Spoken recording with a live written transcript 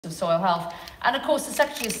of soil health. And of course, the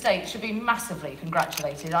Secretary of State should be massively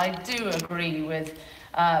congratulated. I do agree with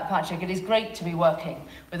Patrick. It is great to be working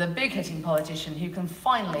with a big-hitting politician who can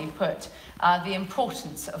finally put the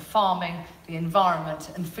importance of farming, the environment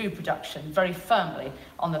and food production very firmly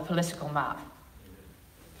on the political map.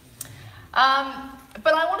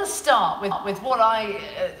 But I want to start with what I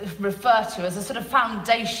refer to as a sort of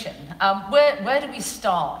foundation. Where do we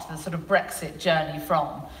start the sort of Brexit journey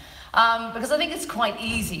from? Because I think it's quite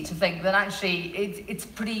easy to think that actually it's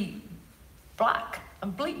pretty black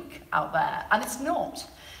and bleak out there, and it's not.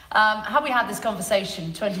 Had we had this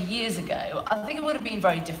conversation 20 years ago, I think it would have been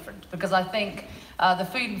very different, because I think the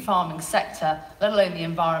food and farming sector, let alone the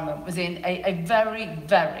environment, was in a very,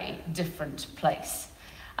 very different place.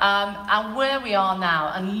 And where we are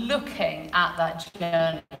now, and looking at that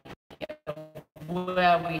journey,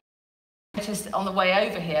 where we just on the way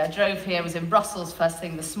over here, drove here, was in Brussels first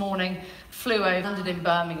thing this morning, flew over, landed in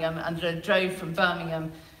Birmingham, and drove from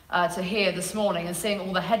Birmingham to here this morning, and seeing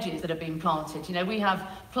all the hedges that have been planted. You know, we have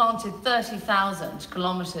planted 30,000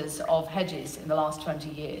 kilometres of hedges in the last 20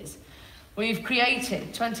 years. We've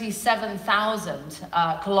created 27,000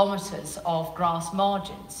 kilometres of grass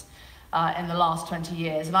margins in the last 20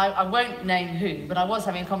 years. And I won't name who, but I was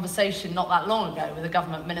having a conversation not that long ago with a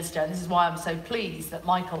government minister, and this is why I'm so pleased that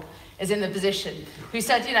Michael is in the position, who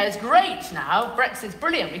said, you know, it's great now, Brexit's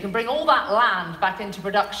brilliant, we can bring all that land back into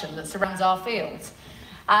production that surrounds our fields.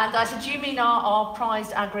 And I said, do you mean our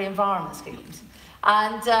prized agri-environment schemes?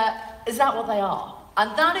 And is that what they are?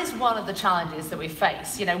 And that is one of the challenges that we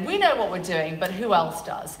face. You know, we know what we're doing, but who else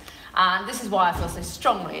does? And this is why I feel so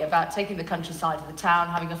strongly about taking the countryside to the town,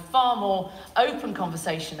 having a far more open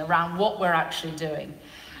conversation around what we're actually doing.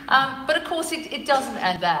 But of course, it doesn't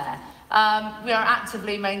end there. We are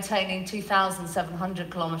actively maintaining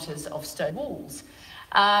 2,700 kilometres of stone walls.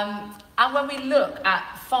 And when we look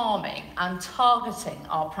at farming and targeting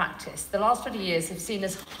our practice, the last 20 years have seen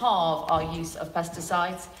us halve our use of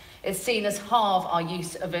pesticides. It's seen us halve our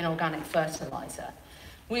use of inorganic fertiliser.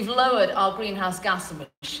 We've lowered our greenhouse gas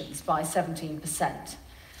emissions by 17%. And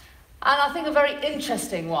I think a very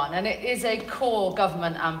interesting one, and it is a core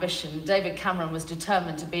government ambition. David Cameron was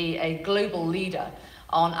determined to be a global leader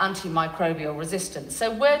on antimicrobial resistance.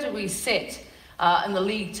 So where do we sit in the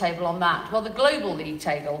league table on that? Well, the global league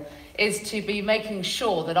table is to be making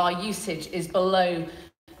sure that our usage is below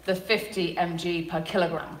the 50 mg per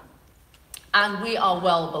kilogram. And we are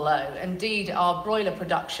well below. Indeed, our broiler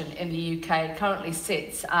production in the UK currently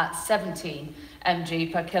sits at 17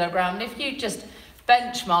 mg per kilogram. And if you just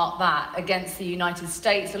benchmark that against the United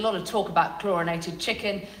States, a lot of talk about chlorinated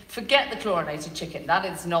chicken. Forget the chlorinated chicken. That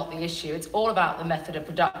is not the issue. It's all about the method of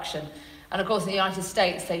production. And of course, in the United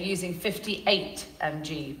States, they're using 58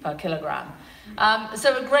 mg per kilogram.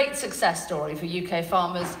 So a great success story for UK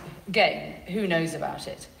farmers. Again, who knows about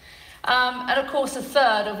it? And of course, a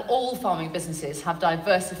third of all farming businesses have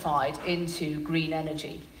diversified into green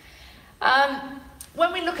energy.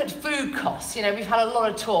 When we look at food costs, you know, we've had a lot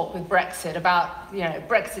of talk with Brexit about, you know,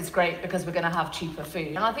 Brexit's great because we're going to have cheaper food.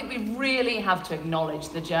 And I think we really have to acknowledge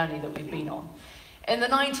the journey that we've been on. In the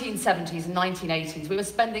 1970s and 1980s, we were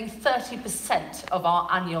spending 30% of our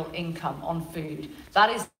annual income on food. That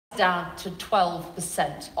is down to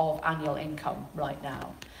 12% of annual income right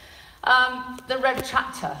now. The red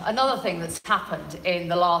chapter, another thing that's happened in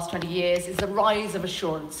the last 20 years is the rise of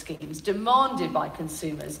assurance schemes demanded by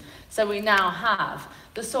consumers. So we now have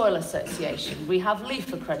the Soil Association, we have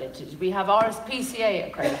LEAF accredited, we have RSPCA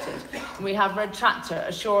accredited, and we have red tractor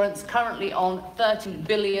assurance currently on £13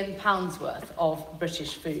 billion worth of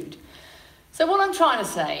British food. So what I'm trying to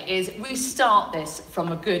say is we start this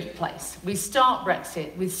from a good place. We start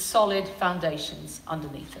Brexit with solid foundations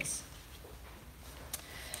underneath us.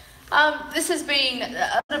 This has been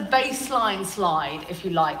a baseline slide, if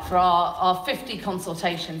you like, for our 50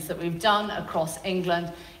 consultations that we've done across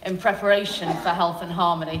England in preparation for Health and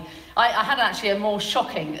Harmony. I had actually a more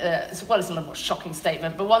shocking, well, it's a little more shocking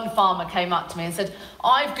statement, but one farmer came up to me and said,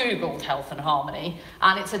 I've Googled Health and Harmony,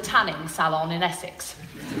 and it's a tanning salon in Essex.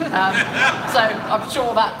 So I'm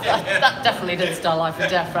sure that definitely didn't start life in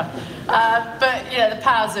DEFRA. But, you know, the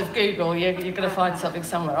powers of Google, you're going to find something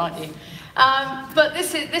somewhere, aren't you? But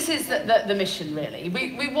this is the mission, really.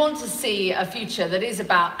 We want to see a future that is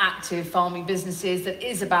about active farming businesses, that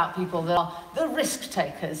is about people that are the risk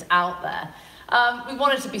takers out there. We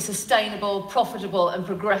want it to be sustainable, profitable and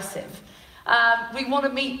progressive. We want to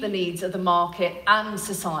meet the needs of the market and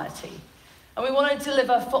society. And we want to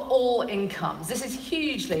deliver for all incomes. This is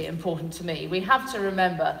hugely important to me. We have to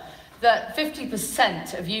remember that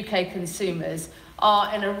 50% of UK consumers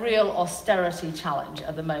are in a real austerity challenge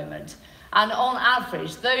at the moment. And on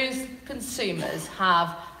average, those consumers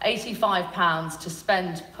have £85 to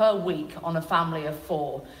spend per week on a family of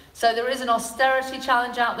 4. So there is an austerity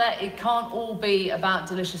challenge out there. It can't all be about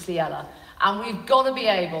Deliciously Ella. And we've got to be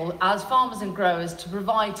able, as farmers and growers, to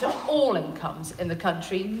provide to all incomes in the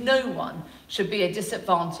country. No one should be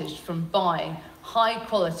disadvantaged from buying high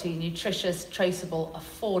quality, nutritious, traceable,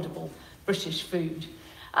 affordable British food.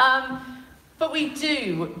 But we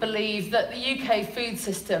do believe that the UK food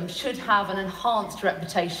system should have an enhanced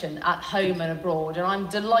reputation at home and abroad, and I'm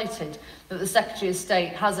delighted that the Secretary of State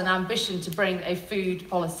has an ambition to bring a food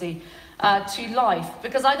policy to life,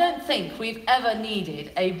 because I don't think we've ever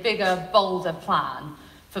needed a bigger, bolder plan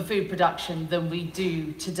for food production than we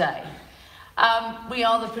do today. We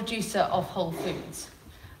are the producer of whole foods.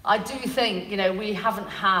 I do think, we haven't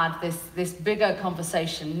had this bigger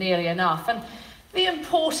conversation nearly enough. And the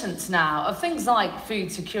importance now of things like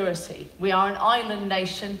food security. We are an island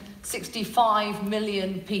nation, 65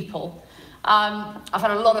 million people. I've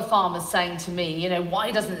had a lot of farmers saying to me,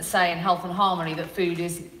 why doesn't it say in Health and Harmony that food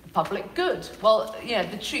is public good? Well,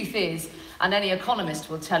 the truth is, and any economist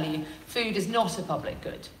will tell you, food is not a public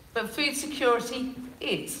good. But food security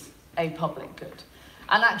is a public good.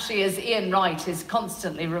 And actually, as Ian Wright is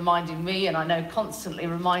constantly reminding me, and I know constantly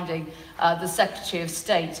reminding the Secretary of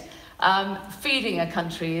State, feeding a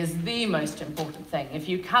country is the most important thing. If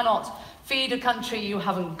you cannot feed a country, you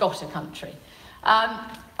haven't got a country.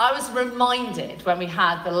 I was reminded when we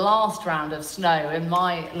had the last round of snow in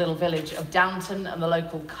my little village of Downton and the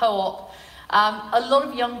local co-op, a lot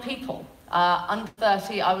of young people, under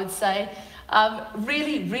 30, I would say,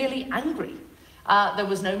 really, really angry. There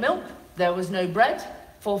was no milk, there was no bread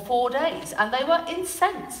for 4 days, and they were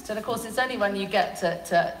incensed. And of course, it's only when you get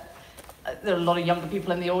to there are a lot of younger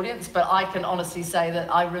people in the audience, but I can honestly say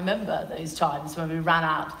that I remember those times when we ran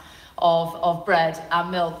out of bread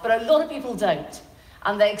and milk. But a lot of people don't.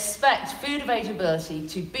 And they expect food availability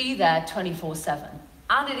to be there 24/7.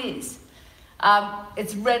 And it is.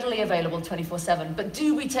 It's readily available 24/7. But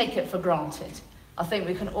do we take it for granted? I think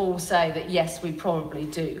we can all say that yes, we probably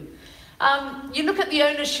do. You look at the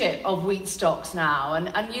ownership of wheat stocks now,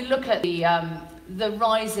 and you look at the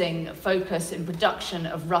rising focus in production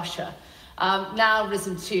of Russia. Now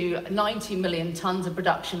risen to 90 million tonnes of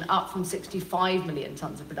production, up from 65 million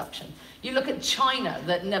tonnes of production. You look at China,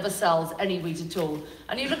 that never sells any wheat at all.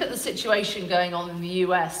 And you look at the situation going on in the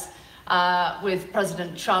US with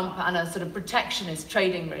President Trump and a sort of protectionist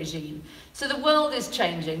trading regime. So the world is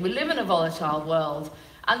changing. We live in a volatile world.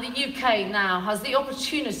 And the UK now has the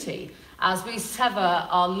opportunity, as we sever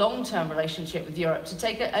our long-term relationship with Europe, to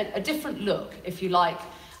take a different look, if you like,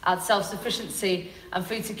 at self-sufficiency and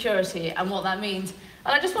food security and what that means.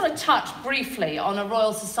 And I just want to touch briefly on a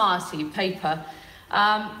Royal Society paper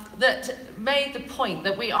that made the point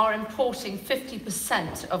that we are importing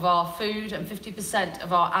 50% of our food and 50%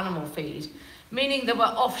 of our animal feed, meaning that we're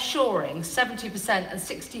offshoring 70% and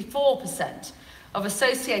 64% of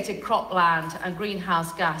associated cropland and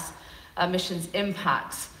greenhouse gas emissions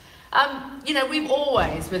impacts. We've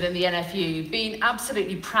always, within the NFU, been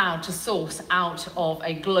absolutely proud to source out of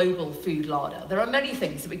a global food larder. There are many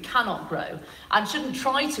things that we cannot grow and shouldn't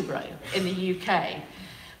try to grow in the UK.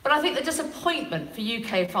 But I think the disappointment for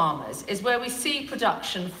UK farmers is where we see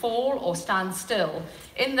production fall or stand still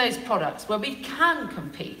in those products where we can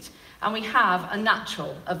compete and we have a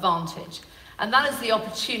natural advantage. And that is the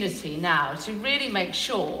opportunity now to really make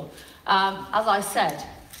sure, as I said,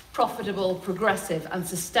 profitable, progressive and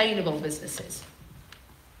sustainable businesses.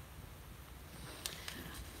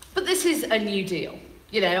 But this is a new deal.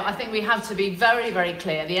 I think we have to be very, very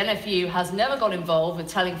clear. The NFU has never got involved with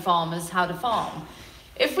telling farmers how to farm.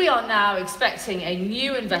 If we are now expecting a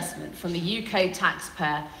new investment from the UK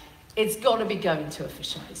taxpayer, it's got to be going to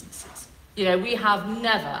efficient businesses. We have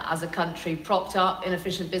never, as a country, propped up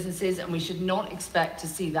inefficient businesses, and we should not expect to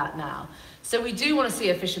see that now. So we do want to see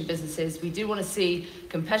efficient businesses, we do want to see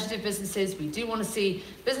competitive businesses, we do want to see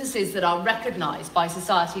businesses that are recognised by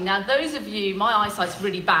society. Now, those of you, my eyesight's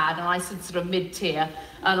really bad, and I sit sort of mid-tier,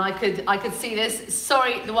 and I could see this.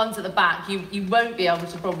 Sorry, the ones at the back, you won't be able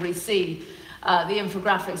to probably see the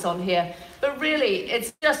infographics on here. But really,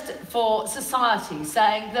 it's just for society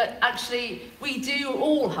saying that actually we do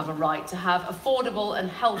all have a right to have affordable and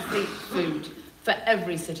healthy food for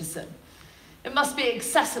every citizen. It must be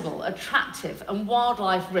accessible, attractive and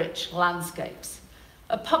wildlife-rich landscapes.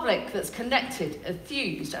 A public that's connected,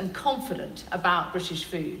 enthused and confident about British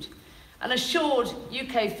food. And assured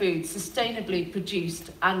UK food sustainably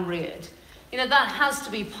produced and reared. That has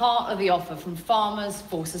to be part of the offer from farmers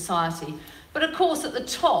for society. But of course, at the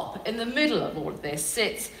top, in the middle of all of this,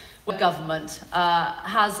 sits where government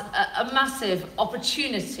has a massive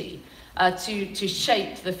opportunity to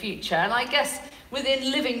shape the future. And I guess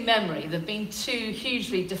within living memory, there have been two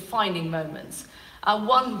hugely defining moments.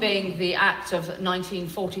 One being the Act of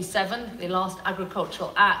 1947, the last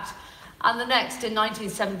Agricultural Act, and the next in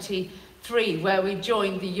 1973, where we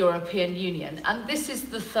joined the European Union. And this is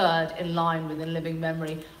the third in line within living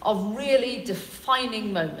memory of really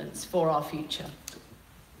defining moments for our future.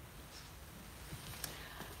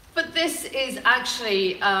 But this is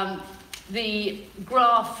actually the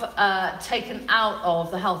graph taken out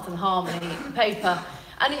of the Health and Harmony paper,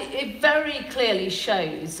 and it very clearly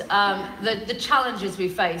shows the challenges we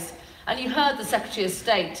face. And you heard the Secretary of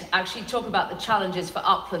State actually talk about the challenges for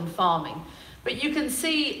upland farming. But you can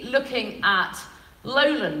see, looking at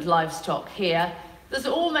lowland livestock here, there's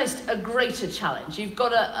almost a greater challenge. You've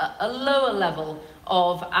got a lower level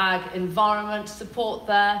of ag environment support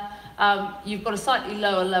there. You've got a slightly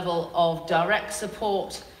lower level of direct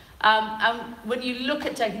support. And when you look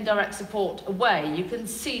at taking direct support away, you can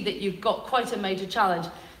see that you've got quite a major challenge.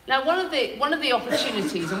 Now, one of the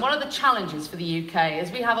opportunities and one of the challenges for the UK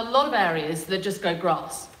is we have a lot of areas that just go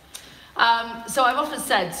grass. So I've often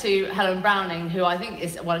said to Helen Browning, who I think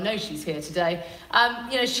is, well, I know she's here today,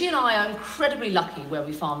 you know, she and I are incredibly lucky where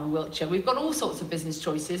we farm in Wiltshire. We've got all sorts of business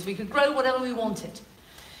choices. We could grow whatever we wanted.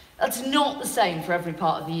 That's not the same for every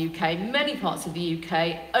part of the UK. Many parts of the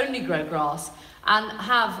UK only grow grass and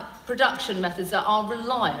have production methods that are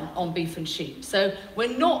reliant on beef and sheep. So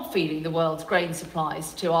we're not feeding the world's grain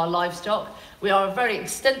supplies to our livestock. We are a very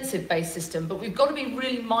extensive base system, but we've got to be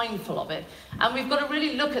really mindful of it. And we've got to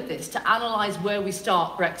really look at this to analyse where we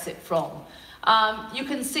start Brexit from. You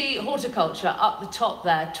can see horticulture up the top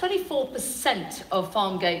there. 24% of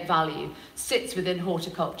farm gate value sits within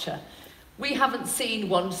horticulture. We haven't seen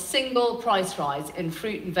one single price rise in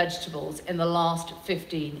fruit and vegetables in the last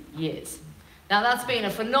 15 years. Now, that's been a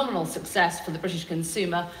phenomenal success for the British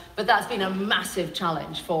consumer, but that's been a massive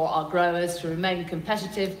challenge for our growers to remain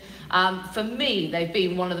competitive. For me, they've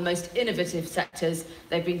been one of the most innovative sectors.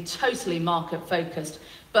 They've been totally market focused,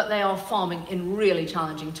 but they are farming in really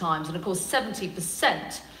challenging times. And of course,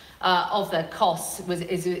 70% of their costs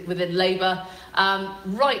is within labour.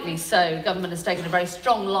 Rightly so, government has taken a very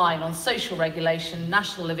strong line on social regulation,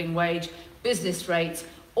 national living wage, business rates,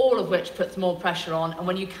 all of which puts more pressure on. And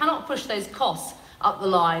when you cannot push those costs up the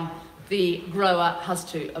line, the grower has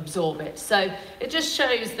to absorb it. So it just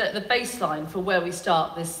shows that the baseline for where we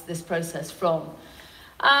start this process from.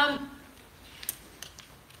 I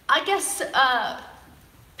guess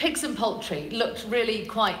pigs and poultry looked really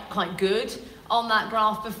quite good on that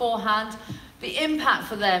graph beforehand. The impact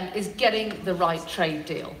for them is getting the right trade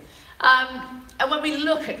deal. And when we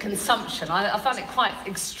look at consumption, I found it quite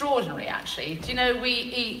extraordinary, actually. Do you know we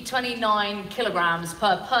eat 29 kilograms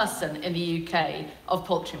per person in the UK of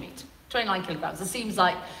poultry meat? 29 kilograms. It seems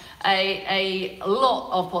like a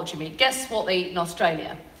lot of poultry meat. Guess what they eat in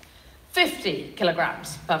Australia? 50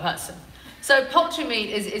 kilograms per person. So poultry meat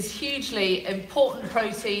is hugely important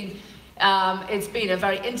protein. It's been a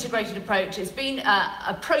very integrated approach. It's been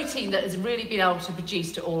a protein that has really been able to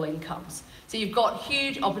produce to all incomes. So you've got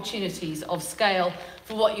huge opportunities of scale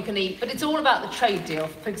for what you can eat, but it's all about the trade deal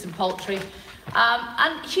for pigs and poultry.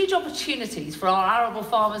 And huge opportunities for our arable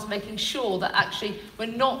farmers, making sure that actually we're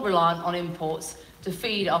not reliant on imports to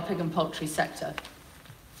feed our pig and poultry sector.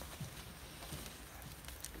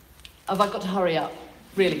 Have I got to hurry up?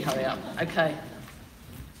 Really hurry up, okay.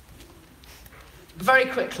 Very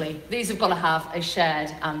quickly, these have got to have a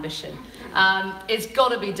shared ambition. It's got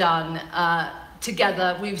to be done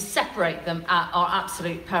together. We separate them at our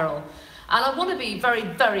absolute peril. And I want to be very,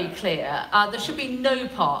 very clear. There should be no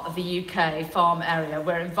part of the UK farm area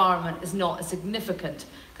where environment is not a significant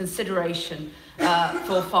consideration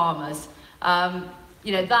for farmers.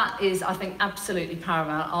 You know, that is, I think, absolutely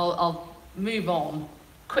paramount. I'll move on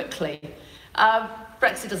quickly.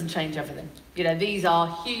 Brexit doesn't change everything. You know, these are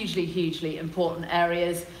hugely, hugely important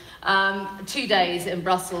areas. 2 days in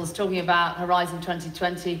Brussels talking about Horizon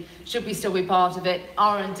 2020. Should we still be part of it?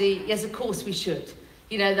 R&D, yes, of course we should.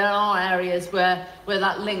 You know, there are areas where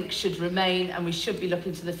that link should remain, and we should be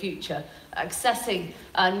looking to the future, accessing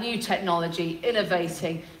new technology,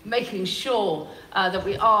 innovating, making sure that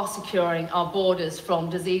we are securing our borders from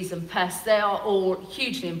disease and pests. They are all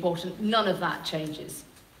hugely important. None of that changes.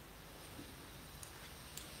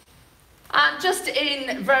 And just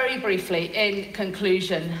very briefly, in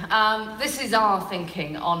conclusion, this is our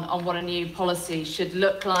thinking on what a new policy should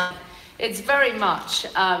look like. It's very much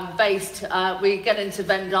based, we get into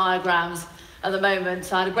Venn diagrams, at the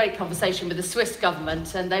moment. I had a great conversation with the Swiss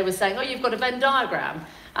government, and they were saying, oh, you've got a Venn diagram.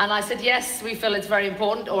 And I said, yes, we feel it's very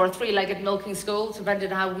important, or a three-legged milking stool,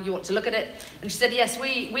 depending on how you want to look at it. And she said, yes,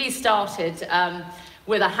 we started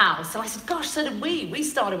with a house. And I said, gosh, so did we. We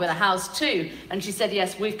started with a house too. And she said,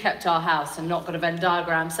 yes, we've kept our house and not got a Venn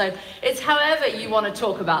diagram. So it's however you want to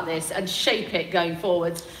talk about this and shape it going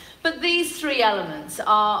forwards. But these three elements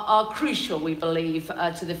are crucial, we believe,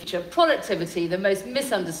 to the future. Productivity, the most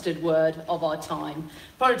misunderstood word of our time.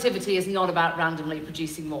 Productivity is not about randomly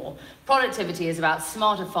producing more. Productivity is about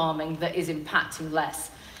smarter farming that is impacting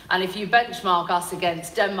less. And if you benchmark us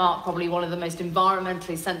against Denmark, probably one of the most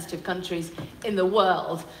environmentally sensitive countries in the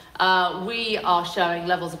world, we are showing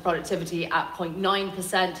levels of productivity at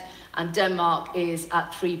 0.9%, and Denmark is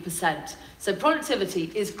at 3%. So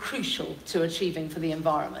productivity is crucial to achieving for the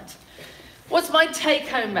environment. What's my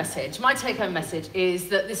take-home message? My take-home message is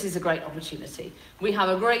that this is a great opportunity. We have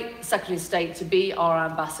a great Secretary of State to be our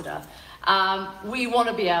ambassador. We want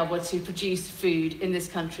to be able to produce food in this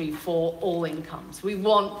country for all incomes. We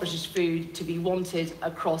want British food to be wanted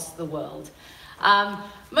across the world.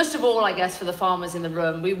 Most of all, I guess, for the farmers in the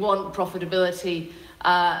room, we want profitability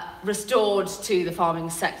restored to the farming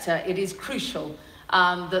sector. It is crucial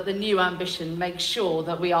that the new ambition makes sure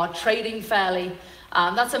that we are trading fairly.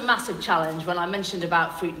 That's a massive challenge. When I mentioned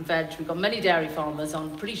about fruit and veg, we've got many dairy farmers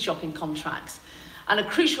on pretty shocking contracts. And a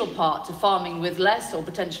crucial part to farming with less or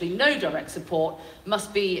potentially no direct support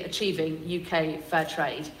must be achieving UK fair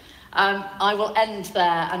trade. I will end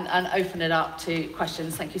there and open it up to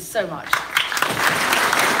questions. Thank you so much.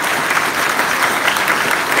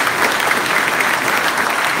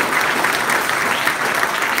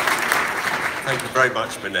 Thank you very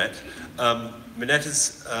much, Minette. Minette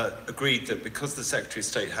has agreed that because the Secretary of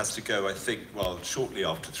State has to go, I think, well, shortly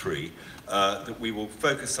after 3, that we will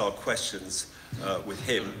focus our questions with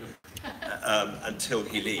him until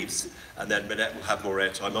he leaves, and then Minette will have more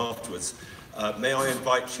airtime afterwards. May I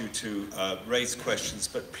invite you to raise questions,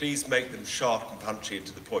 but please make them sharp and punchy and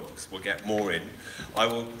to the point, because we'll get more in. I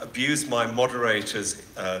will abuse my moderator's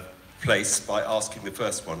place by asking the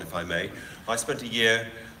first one, if I may. I spent a year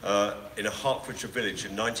in a Hertfordshire village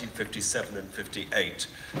in 1957 and 58,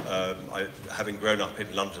 having grown up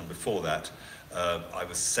in London before that. I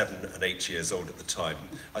was 7 and 8 years old at the time.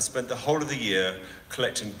 I spent the whole of the year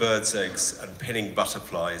collecting birds' eggs and pinning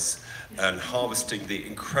butterflies and harvesting the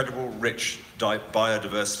incredible rich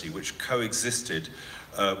biodiversity which coexisted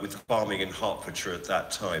with farming in Hertfordshire at that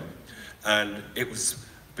time. And it was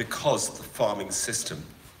because of the farming system.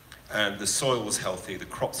 And the soil was healthy, the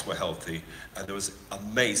crops were healthy, and there was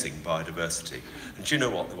amazing biodiversity. And do you know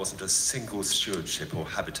what? There wasn't a single stewardship or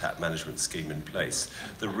habitat management scheme in place.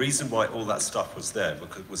 The reason why all that stuff was there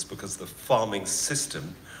was because the farming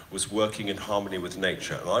system was working in harmony with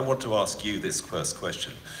nature. And I want to ask you this first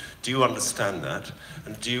question. Do you understand that?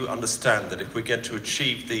 And do you understand that if we're going to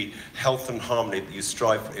achieve the health and harmony that you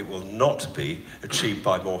strive for, it will not be achieved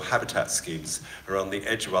by more habitat schemes around the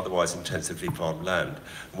edge of otherwise intensively farmed land?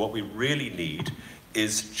 And what we really need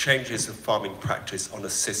is changes of farming practice on a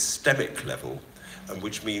systemic level, and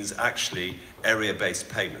which means actually area-based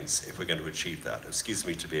payments if we're going to achieve that. Excuse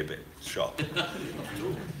me to be a bit sharp.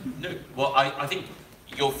 No, well, I think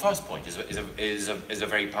your first point is a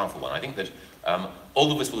very powerful one. I think that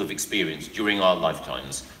all of us will have experienced during our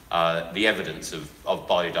lifetimes the evidence of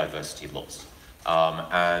biodiversity loss.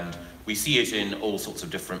 And we see it in all sorts of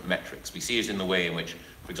different metrics. We see it in the way in which,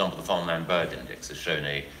 for example, the Farmland Bird Index has shown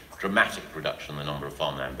a dramatic reduction in the number of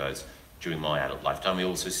farmland birds during my adult lifetime. We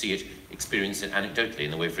also see it, experience it anecdotally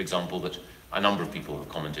in the way, for example, that a number of people have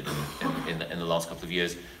commented in the last couple of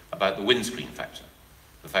years about the windscreen factor.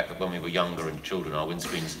 The fact that when we were younger and children, our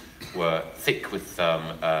windscreens were thick with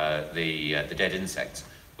the dead insects,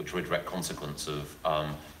 which were a direct consequence of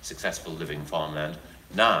successful living farmland.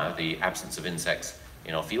 Now, the absence of insects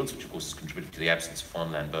in our fields, which of course has contributed to the absence of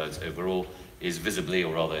farmland birds overall, is visibly,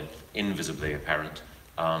 or rather invisibly apparent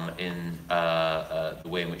in the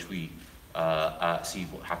way in which we see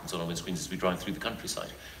what happens on our windscreens as we drive through the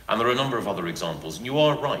countryside. And there are a number of other examples, and you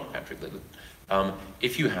are right, Patrick, that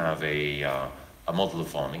if you have a model of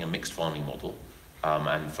farming, a mixed farming model,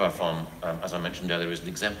 and Fir Farm, as I mentioned earlier, is an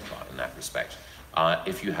exemplar in that respect.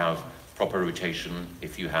 If you have proper rotation,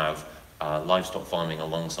 if you have livestock farming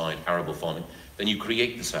alongside arable farming, then you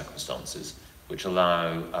create the circumstances which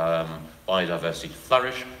allow biodiversity to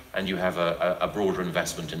flourish, and you have a broader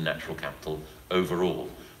investment in natural capital overall.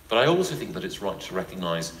 But I also think that it's right to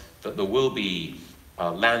recognise that there will be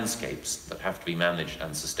landscapes that have to be managed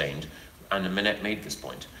and sustained, and Minette made this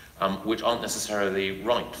point. which aren't necessarily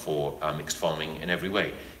right for mixed farming in every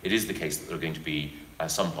way. It is the case that there are going to be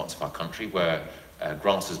some parts of our country where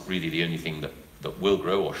grass is really the only thing that will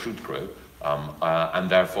grow or should grow, and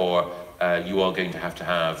therefore you are going to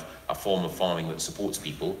have a form of farming that supports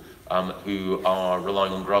people who are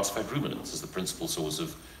relying on grass-fed ruminants as the principal source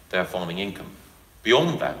of their farming income.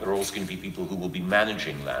 Beyond that, there are also going to be people who will be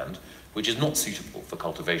managing land which is not suitable for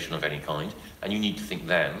cultivation of any kind, and you need to think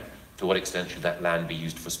then, to what extent should that land be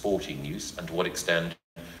used for sporting use, and to what extent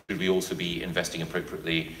should we also be investing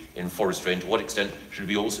appropriately in forestry, and to what extent should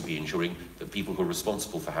we also be ensuring that people who are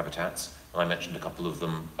responsible for habitats, and I mentioned a couple of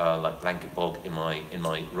them, like blanket bog in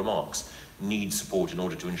my remarks, need support in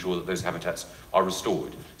order to ensure that those habitats are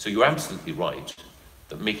restored. So you're absolutely right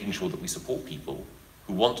that making sure that we support people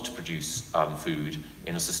who want to produce food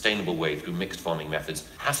in a sustainable way through mixed farming methods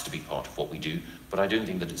has to be part of what we do, but I don't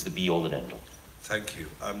think that it's the be-all and end-all. Thank you.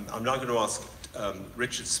 I'm now going to ask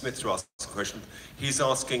Richard Smith to ask a question. He's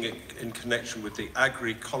asking it in connection with the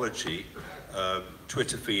agroecology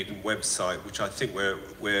Twitter feed and website, which I think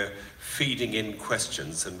we're feeding in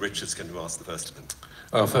questions, and Richard's going to ask the first of them.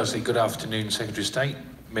 Well, firstly, good afternoon, Secretary of State.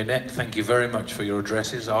 Minette, thank you very much for your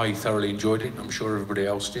addresses. I thoroughly enjoyed it. I'm sure everybody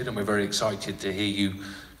else did, and we're very excited to hear you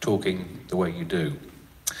talking the way you do.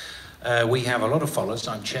 We have a lot of followers.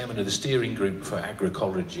 I'm chairman of the steering group for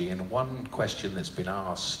agroecology, and one question that's been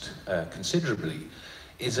asked considerably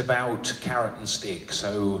is about carrot and stick.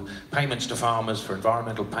 So payments to farmers for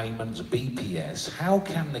environmental payments, BPS. How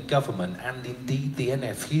can the government and indeed the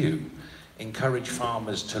NFU encourage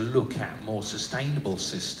farmers to look at more sustainable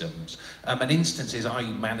systems? An instance is I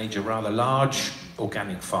manage a rather large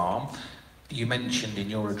organic farm. You mentioned in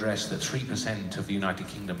your address that 3% of the United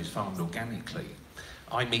Kingdom is farmed organically.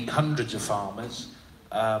 I meet hundreds of farmers.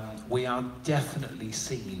 We are definitely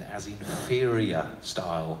seen as inferior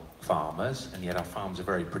style farmers, and yet our farms are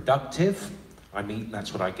very productive. I meet, and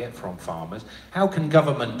that's what I get from farmers. How can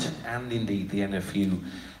government and indeed the NFU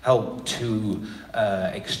help to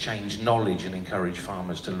exchange knowledge and encourage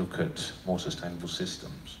farmers to look at more sustainable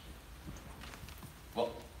systems? Well,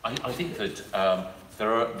 I think that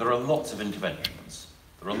there are lots of interventions.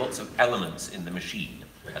 There are lots of elements in the machine,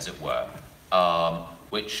 as it were, of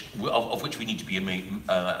which we need to be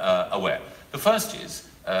aware. The first is,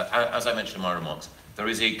 as I mentioned in my remarks,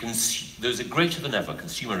 there's a greater than ever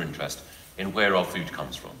consumer interest in where our food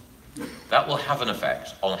comes from. That will have an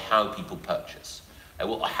effect on how people purchase. It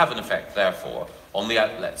will have an effect, therefore, on the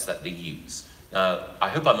outlets that they use. I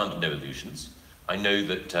hope I'm under no illusions. I know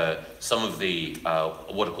that some of the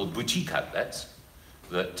what are called boutique outlets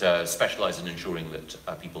that specialize in ensuring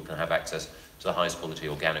that people can have access to the highest quality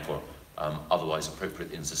organic or otherwise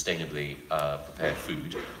appropriate and sustainably prepared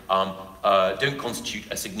food, don't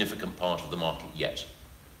constitute a significant part of the market yet,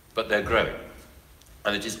 but they're growing.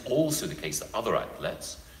 And it is also the case that other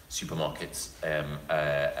outlets, supermarkets,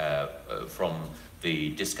 from the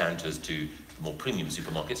discounters to the more premium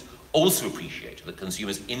supermarkets, also appreciate that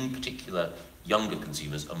consumers, in particular younger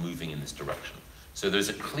consumers, are moving in this direction. So there's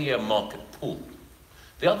a clear market pull.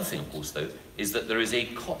 The other thing, of course, though, is that there is a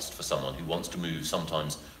cost for someone who wants to move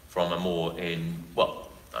sometimes from a more well,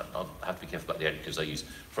 I'll have to be careful about the adjectives I use,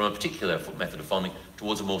 from a particular method of farming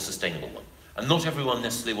towards a more sustainable one. And not everyone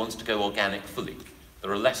necessarily wants to go organic fully.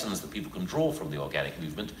 There are lessons that people can draw from the organic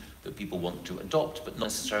movement that people want to adopt, but not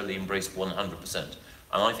necessarily embrace 100%. And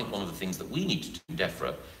I think one of the things that we need to do in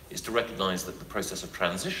DEFRA is to recognise that the process of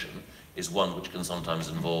transition is one which can sometimes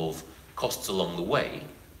involve costs along the way.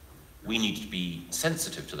 We need to be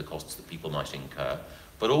sensitive to the costs that people might incur,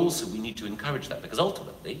 but also we need to encourage that, because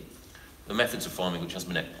ultimately, the methods of farming, which as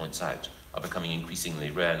Minette points out, are becoming increasingly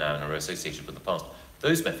rare now and are associated with the past.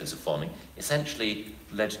 Those methods of farming essentially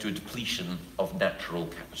led to a depletion of natural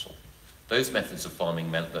capital. Those methods of farming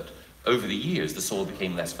meant that over the years, the soil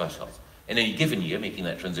became less fertile. In any given year, making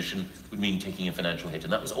that transition would mean taking a financial hit,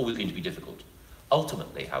 and that was always going to be difficult.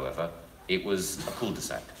 Ultimately, however, it was a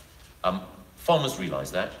cul-de-sac. Farmers realise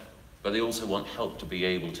that, but they also want help to be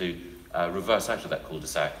able to reverse out of that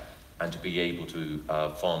cul-de-sac and to be able to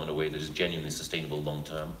farm in a way that is genuinely sustainable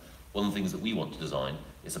long-term. One of the things that we want to design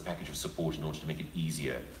is a package of support in order to make it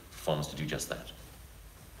easier for farmers to do just that.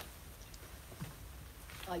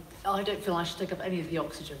 I don't feel I should take up any of the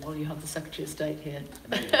oxygen while you have the Secretary of State here.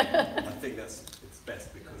 I think it's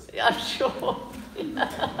best because... Yeah, I'm sure.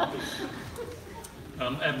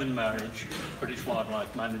 Edmund Marriage, British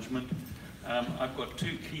Wildlife Management. I've got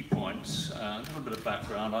two key points, a little bit of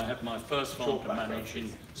background. I had my first farm to manage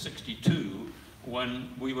in '62 when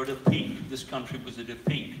we were at a peak. This country was at a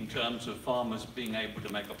peak in terms of farmers being able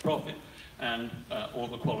to make a profit and all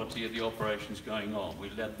the quality of the operations going on. We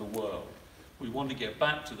led the world. We want to get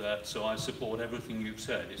back to that, so I support everything you've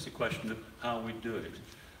said. It's a question of how we do it.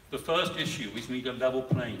 The first issue is we need a level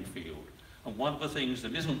playing field. And one of the things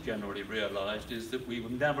that isn't generally realised is that we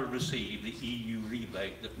will never receive the EU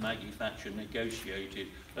rebate that Maggie Thatcher negotiated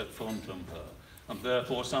at Fontainebleau. And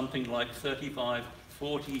therefore something like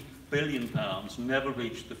 40 billion pounds never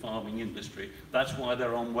reached the farming industry. That's why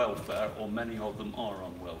they're on welfare, or many of them are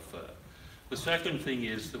on welfare. The second thing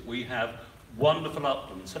is that we have wonderful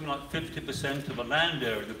uplands. Something like 50% of the land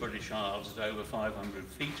area of the British Isles is over 500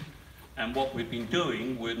 feet. And what we've been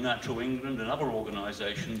doing with Natural England and other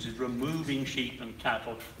organisations is removing sheep and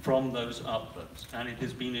cattle from those uplands. And it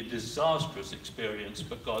has been a disastrous experience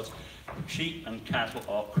because sheep and cattle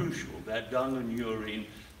are crucial. Their dung and urine,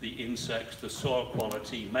 the insects, the soil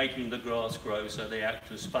quality, making the grass grow so they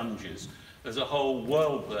act as sponges. There's a whole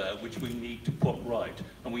world there which we need to put right.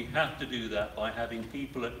 And we have to do that by having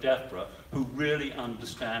people at DEFRA who really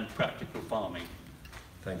understand practical farming.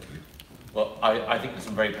 Thank you. Well, I think there's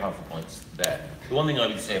some very powerful points there. The one thing I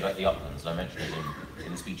would say about the uplands, and I mentioned it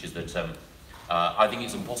in the speech, is that I think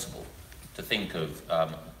it's impossible to think of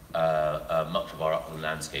much of our upland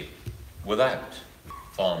landscape without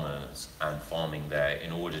farmers and farming there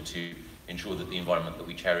in order to ensure that the environment that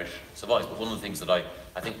we cherish survives. But one of the things that I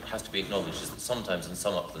think has to be acknowledged is that sometimes in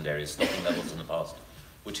some upland areas, stocking levels in the past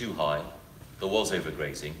were too high, there was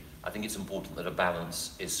overgrazing. I think it's important that a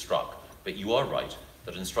balance is struck. But you are right,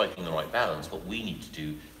 that in striking the right balance, what we need to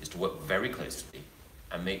do is to work very closely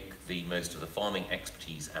and make the most of the farming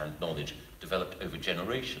expertise and knowledge developed over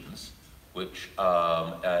generations, which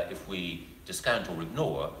if we discount or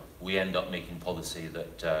ignore, we end up making policy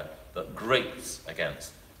that grates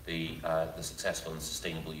against the successful and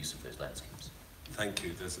sustainable use of those landscapes. Thank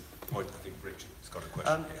you. There's a point, I think Richard's got a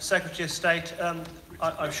question here. Secretary of State,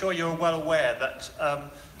 I'm sure you're well aware that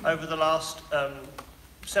over the last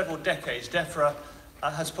several decades, DEFRA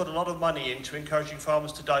has put a lot of money into encouraging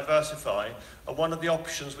farmers to diversify, and one of the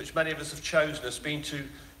options which many of us have chosen has been to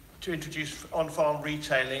introduce on-farm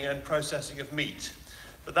retailing and processing of meat.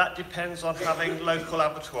 But that depends on having local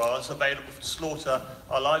abattoirs available to slaughter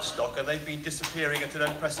our livestock, and they've been disappearing at an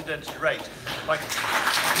unprecedented rate. My question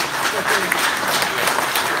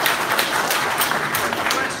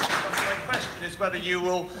is whether you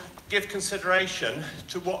will give consideration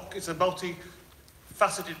to what is a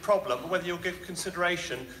multi-faceted problem, but whether you'll give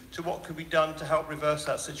consideration to what can be done to help reverse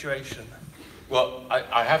that situation. Well,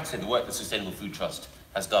 I have to say the work the Sustainable Food Trust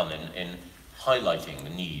has done in highlighting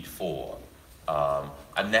the need for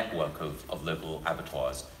a network of local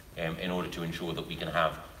abattoirs in order to ensure that we can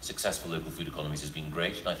have successful local food economies has been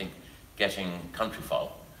great. And I think getting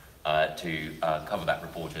Countryfile to cover that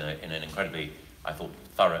report in an incredibly, I thought,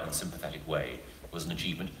 thorough and sympathetic way was an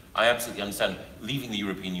achievement. I absolutely understand leaving the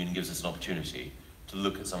European Union gives us an opportunity to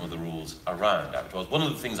look at some of the rules around abattoirs. One of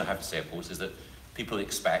the things I have to say, of course, is that people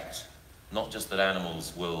expect not just that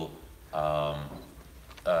animals will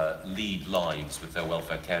lead lives with their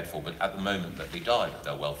welfare cared for, but at the moment that they die,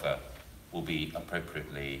 their welfare will be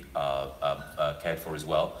appropriately cared for as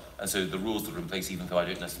well. And so the rules that are in place, even though I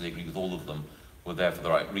don't necessarily agree with all of them, were there for the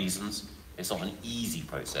right reasons. It's not an easy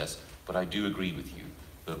process, but I do agree with you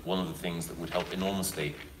that one of the things that would help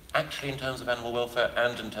enormously, actually in terms of animal welfare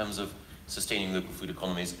and in terms of sustaining local food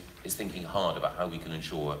economies, is thinking hard about how we can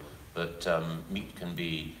ensure that meat can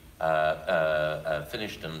be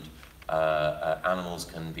finished and animals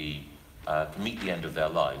can meet the end of their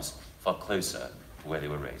lives far closer to where they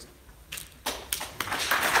were raised.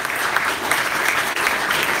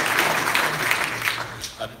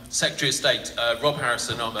 Secretary of State, Rob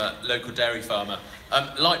Harrison, I'm a local dairy farmer.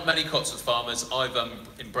 Like many Cotswold farmers, I've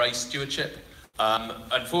embraced stewardship.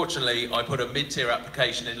 Unfortunately, I put a mid-tier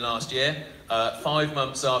application in last year. 5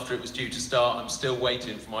 months after it was due to start, I'm still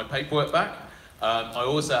waiting for my paperwork back. I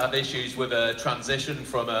also have issues with a transition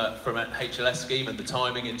from an HLS scheme and the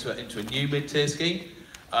timing into a new mid-tier scheme.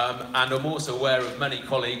 And I'm also aware of many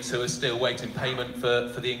colleagues who are still waiting payment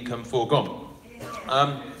for the income foregone.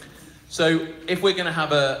 So if we're going to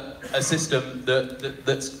have a system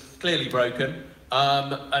that's clearly broken,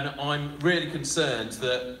 and I'm really concerned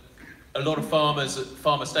that a lot of farmer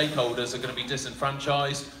stakeholders are going to be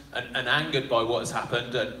disenfranchised and angered by what has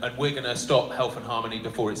happened, and we're going to stop health and harmony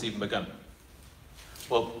before it's even begun.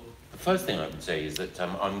 Well, the first thing I would say is that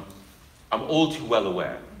I'm all too well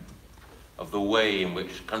aware of the way in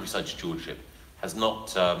which countryside stewardship has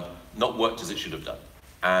not worked as it should have done.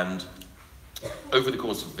 And over the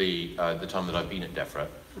course of the time that I've been at DEFRA,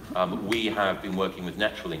 we have been working with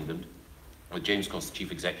Natural England, with James Cross, the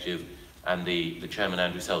Chief Executive, and the Chairman,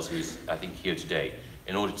 Andrew Sells, who is, I think, here today,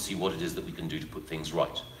 in order to see what it is that we can do to put things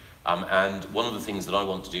right. And one of the things that I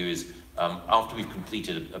want to do is after we've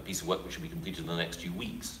completed a piece of work which should be completed in the next few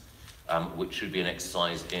weeks, which should be an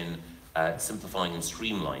exercise in simplifying and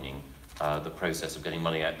streamlining the process of getting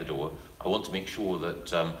money out the door. I want to make sure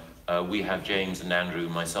that we have James and Andrew,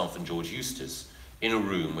 myself and George Eustace in a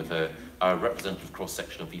room with a representative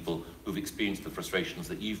cross-section of people who've experienced the frustrations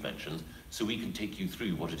that you've mentioned, so we can take you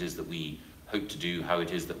through what it is that we hope to do, how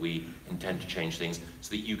it is that we intend to change things, so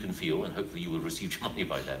that you can feel, and hopefully you will receive your money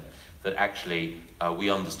by then, that actually we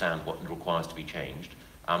understand what requires to be changed.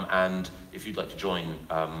 And if you'd like to join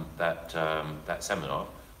that seminar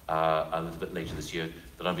a little bit later this year,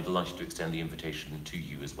 then I'd be delighted to extend the invitation to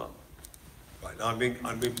you as well. Right, now I'm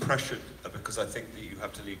being pressured because I think that you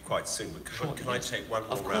have to leave quite soon. But can I take one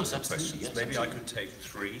more round of questions? Yes, maybe I could take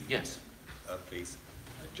three. Yes. Please.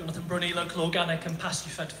 Jonathan Brunny, local organic and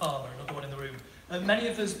pasture-fed farmer, another one in the room. Many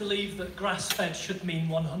of us believe that grass-fed should mean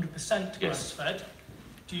 100% grass-fed.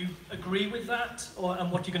 Do you agree with that,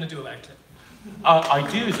 and what are you going to do about it? I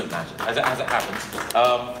do, as it happens.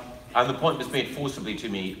 And the point was made forcibly to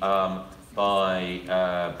me by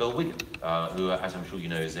Bill Wigan, who, as I'm sure you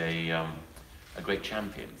know, is a great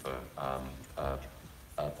champion for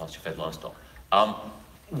pasture-fed livestock.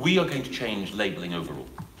 We are going to change labelling overall,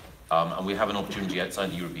 and we have an opportunity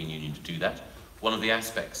outside the European Union to do that. One of the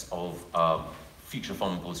aspects of future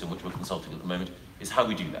farming policy on which we're consulting at the moment is how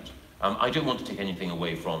we do that. I don't want to take anything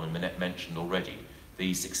away from, and Minette mentioned already,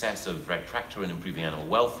 the success of Red Tractor in improving animal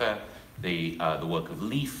welfare, the work of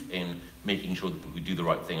LEAF in making sure that we do the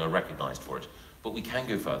right thing are recognised for it. But we can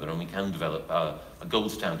go further, and we can develop a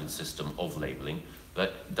gold standard system of labelling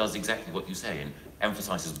that does exactly what you say and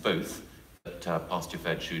emphasises both that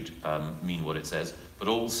pasture-fed should mean what it says, but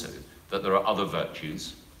also that there are other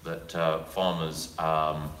virtues that farmers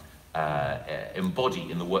embody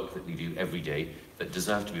in the work that we do every day that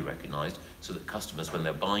deserve to be recognised, so that customers, when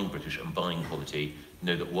they're buying British and buying quality,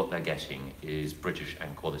 know that what they're getting is British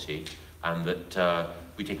and quality, and that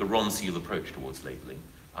we take a Ron-Seal approach towards labelling,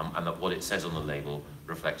 and that what it says on the label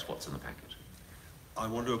reflects what's in the packet. I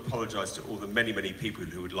want to apologise to all the many people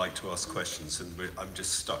who would like to ask questions, and I'm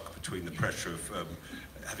just stuck between the pressure of...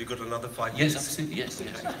 have you got another 5 minutes? Yes, absolutely, yes.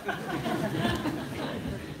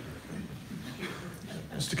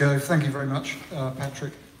 Mr. Gove, thank you very much,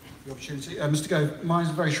 Patrick, for the opportunity. Mr. Gove, mine's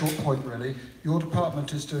a very short point, really. Your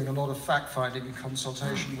department is doing a lot of fact-finding and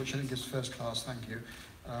consultation, which I think is first class, thank you.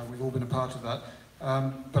 We've all been a part of that.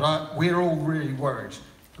 But we're all really worried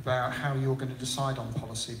about how you're going to decide on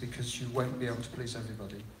policy, because you won't be able to please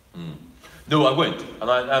everybody. No, I won't. And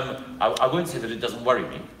I won't say that it doesn't worry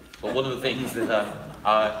me, but one of the things that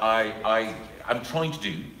I'm trying to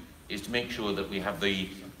do is to make sure that we have the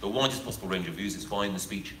widest possible range of views. It's why in the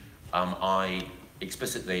speech I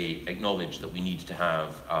explicitly acknowledge that we need to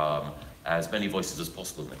have as many voices as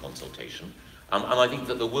possible in the consultation. And I think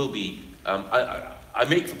that there will be, I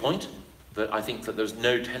make the point that I think that there's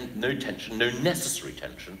no tension, no necessary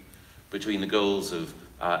tension between the goals of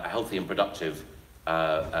a healthy and productive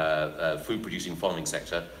food-producing farming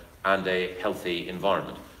sector and a healthy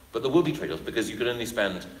environment. But there will be trade-offs, because you can only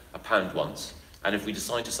spend £1 once, and if we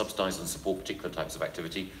decide to subsidise and support particular types of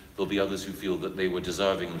activity, there'll be others who feel that they were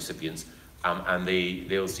deserving recipients, and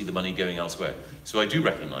they'll see the money going elsewhere. So I do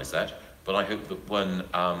recognise that, but I hope that when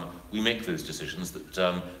we make those decisions,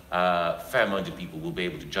 that fair-minded people will be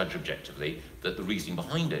able to judge objectively that the reasoning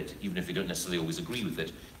behind it, even if they don't necessarily always agree with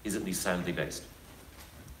it, is at least soundly based.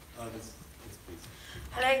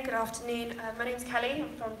 Hello, good afternoon. My name's Kelly.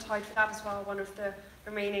 I'm from Tideford Abattoir, one of the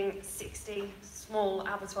remaining 60 small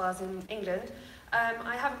abattoirs in England.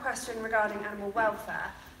 I have a question regarding animal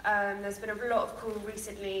welfare. There's been a lot of call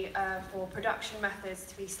recently for production methods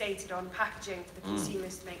to be stated on packaging for the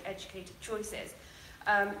consumers to make educated choices.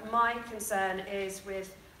 My concern is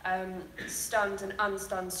with stunned and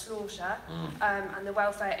unstunned slaughter and the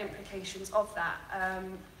welfare implications of that.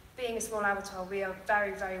 Being a small abattoir, we are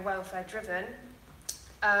very, very welfare driven,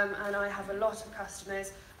 and I have a lot of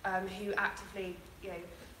customers who actively,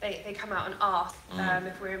 they come out and ask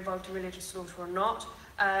if we're involved in religious slaughter or not.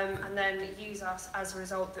 And then use us as a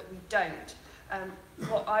result that we don't.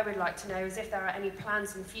 What I would like to know is if there are any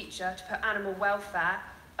plans in the future to put animal welfare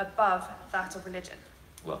above that of religion.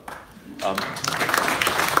 Well,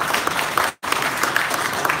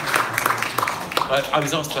 I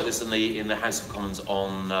was asked about this in the House of Commons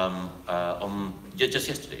on just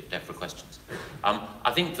yesterday, DEFRA questions.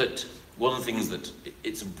 I think that one of the things that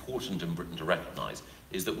it's important in Britain to recognise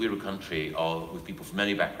is that we're a country with people from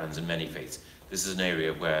many backgrounds and many faiths. This is an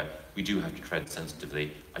area where we do have to tread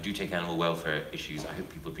sensitively. I do take animal welfare issues, I hope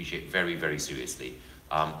people appreciate, very, very seriously.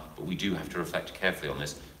 But we do have to reflect carefully on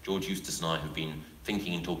this. George Eustace and I have been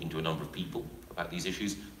thinking and talking to a number of people about these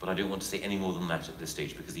issues, but I don't want to say any more than that at this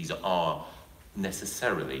stage, because these are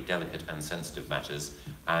necessarily delicate and sensitive matters,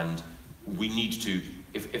 and we need to,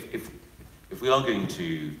 if we are going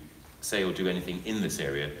to say or do anything in this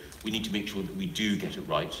area, we need to make sure that we do get it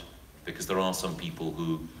right, because there are some people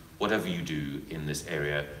who, whatever you do in this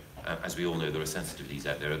area, as we all know, there are sensitivities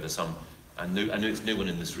out there. There's some, I know it's no one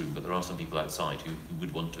in this room, but there are some people outside who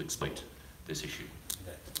would want to exploit this issue.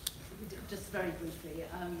 Just very briefly,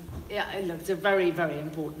 yeah, look, it's a very, very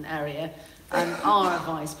important area. And our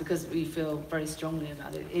advice, because we feel very strongly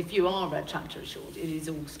about it, if you are red tractor assured, it is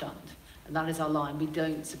all stunned. And that is our line. We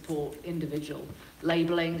don't support individual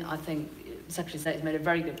labelling. I think the Secretary of State has made a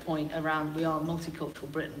very good point around we are multicultural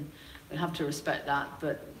Britain. We have to respect that,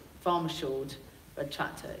 but farm assured, red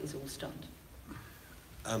tractor is all stunned.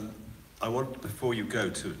 I want, before you go,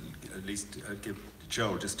 to at least give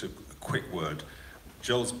Joel just a quick word.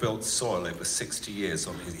 Joel's built soil over 60 years.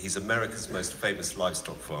 He's America's most famous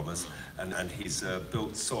livestock farmer, and he's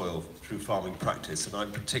built soil through farming practice. And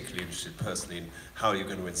I'm particularly interested personally in how you're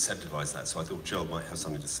going to incentivize that. So I thought Joel might have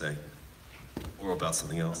something to say, or about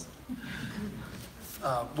something else.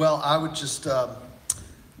 Well, I would just, I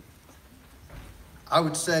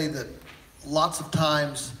would say that lots of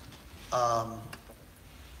times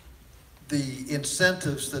the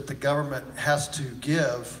incentives that the government has to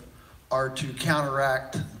give are to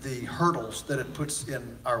counteract the hurdles that it puts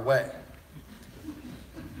in our way.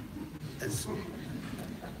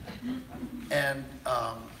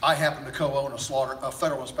 I happen to co-own a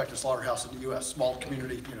federal inspected slaughterhouse in the U.S., small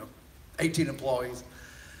community, 18 employees.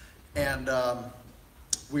 And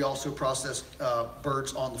we also process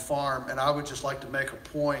birds on the farm. And I would just like to make a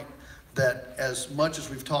point that as much as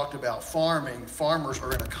we've talked about farming, farmers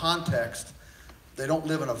are in a context, they don't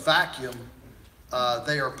live in a vacuum.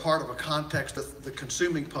 They are part of a context of the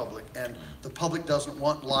consuming public, and the public doesn't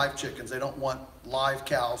want live chickens. They don't want live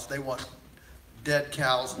cows. They want dead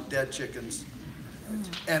cows and dead chickens.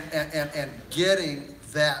 And getting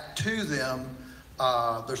that to them,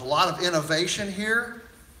 there's a lot of innovation here,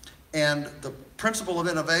 and the principle of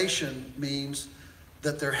innovation means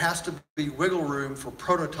that there has to be wiggle room for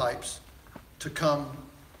prototypes to come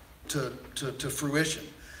to fruition.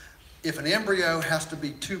 If an embryo has to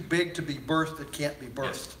be too big to be birthed, it can't be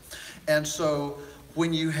birthed. And so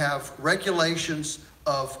when you have regulations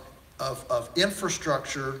of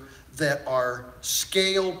infrastructure that are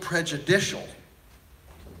scale prejudicial,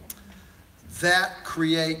 that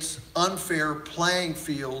creates unfair playing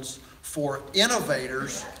fields for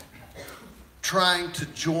innovators trying to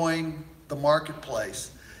join the marketplace.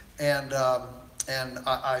 And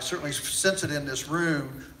I certainly sense it in this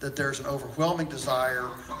room that there's an overwhelming desire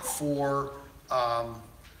for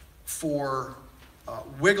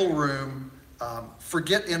wiggle room.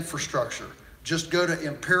 Forget infrastructure. Just go to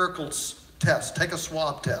empirical tests. Take a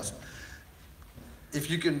swab test. If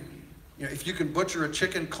you can butcher a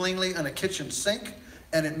chicken cleanly in a kitchen sink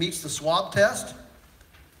and it meets the swab test,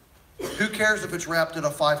 who cares if it's wrapped in a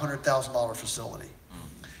 $500,000 facility?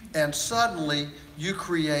 And suddenly you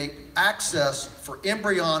create access for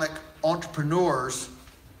embryonic entrepreneurs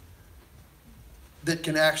that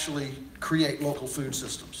can actually create local food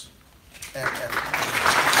systems. The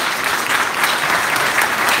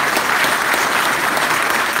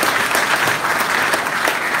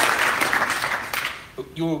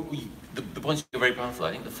points are very powerful.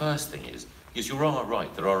 I think the first thing is you are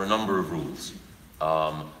right. There are a number of rules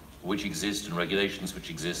which exist and regulations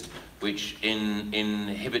which exist which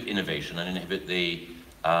inhibit innovation and inhibit the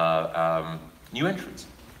new entrants.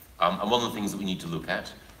 And one of the things that we need to look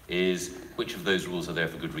at is which of those rules are there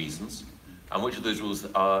for good reasons, and which of those rules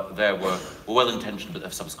are there were well-intentioned but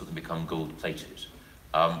have subsequently become gold-plated.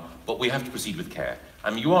 But we have to proceed with care.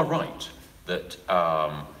 I mean, you are right that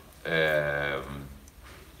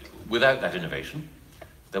without that innovation,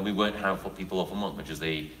 then we won't have what people often want, which is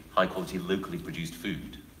the high-quality, locally produced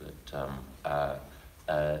food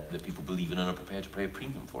that people believe in and are prepared to pay a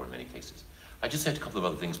premium for in many cases. I just said a couple of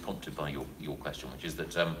other things prompted by your question, which is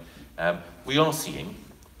that we are seeing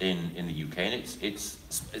in the UK, and it's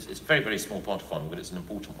a very, very small part of farming, but it's an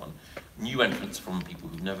important one, new entrants from people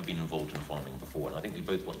who've never been involved in farming before, and I think we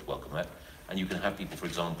both want to welcome that. And you can have people, for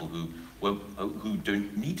example, who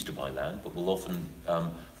don't need to buy land, but will often,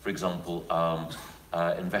 for example,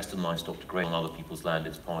 invest in livestock to graze on other people's land.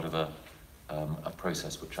 It's part of a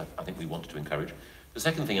process which I think we want to encourage. The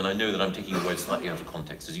second thing, and I know that I'm taking the word slightly out of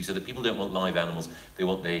context, is you said that people don't want live animals, they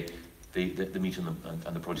want the meat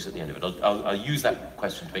and the produce at the end of it. I'll use that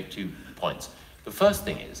question to make 2 points. The first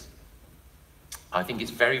thing is, I think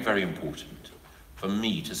it's very, very important for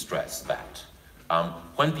me to stress that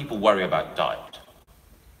when people worry about diet,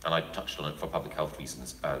 and I touched on it for public health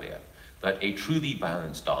reasons earlier, that a truly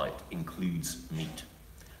balanced diet includes meat,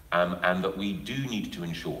 and that we do need to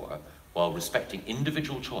ensure, while respecting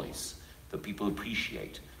individual choice, that people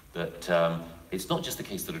appreciate that it's not just the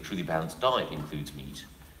case that a truly balanced diet includes meat.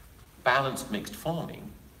 Balanced mixed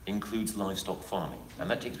farming includes livestock farming, and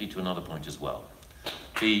that takes me to another point as well.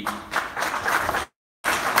 The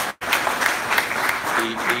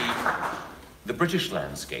British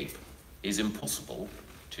landscape is impossible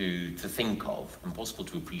to think of, impossible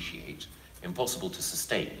to appreciate, impossible to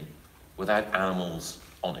sustain without animals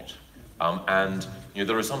on it. And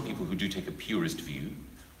there are some people who do take a purist view,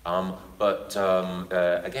 but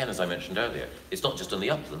again, as I mentioned earlier, it's not just on the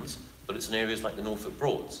uplands, but it's in areas like the Norfolk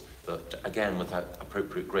Broads that, again, without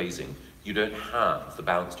appropriate grazing, you don't have the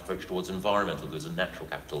balanced approach towards environmental goods and natural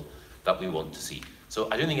capital that we want to see. So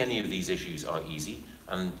I don't think any of these issues are easy,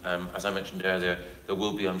 and as I mentioned earlier, there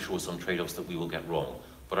will be, I'm sure, some trade-offs that we will get wrong.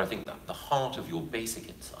 But I think that the heart of your basic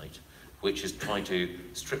insight, which is trying to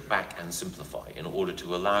strip back and simplify in order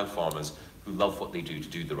to allow farmers who love what they do to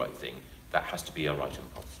do the right thing, that has to be our right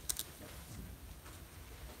impulse.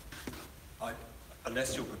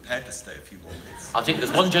 Unless you're prepared to stay a few more minutes. I think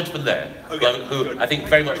there's one gentleman there who I think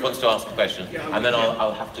very much wants to ask a question, and then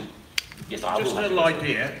I'll have to. Yes, I will. Just a little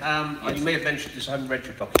idea. Yes. You may have mentioned this. I haven't read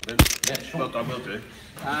your document. Yeah, sure. Well, I will do.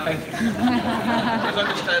 As I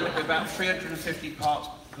understand it, about 350 parts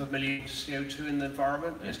per million CO2 in the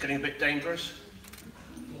environment. It's getting a bit dangerous.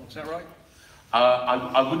 Is that right?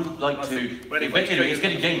 I wouldn't like to. Well, it's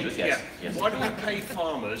getting dangerous. Yes. Yeah. Yes. Why do we pay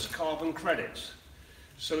farmers carbon credits?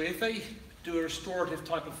 So if they do a restorative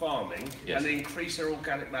type of farming, yes, and they increase their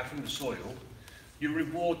organic matter in the soil, you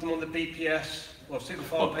reward them on the BPS, or single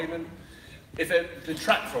farm payment. If they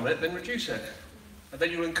detract from it, then reduce it. And then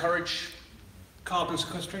you'll encourage carbon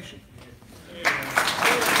sequestration.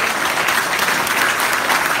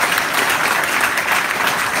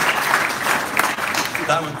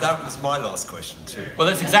 That was my last question too. Well,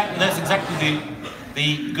 that's exactly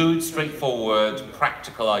the good, straightforward,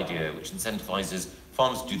 practical idea which incentivizes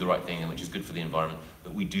farmers to do the right thing and which is good for the environment,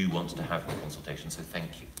 that we do want to have the consultation, so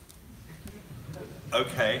thank you.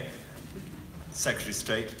 Okay. Secretary of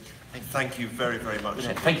State, thank you very, very much.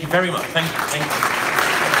 Thank you very much. Thank you. Thank you.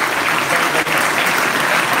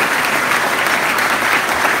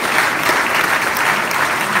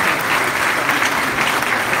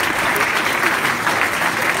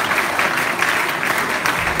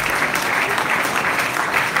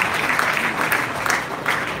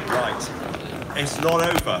 It's not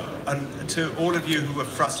over, and to all of you who are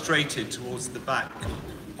frustrated towards the back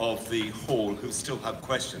of the hall who still have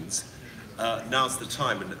questions, now's the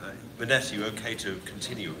time. And Minette, are you okay to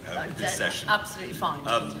continue with this session? Absolutely fine.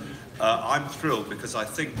 I'm thrilled because I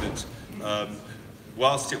think that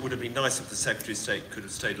whilst it would have been nice if the Secretary of State could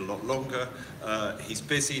have stayed a lot longer, he's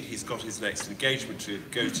busy, he's got his next engagement to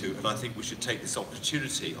go to, and I think we should take this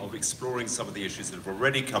opportunity of exploring some of the issues that have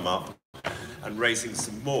already come up and raising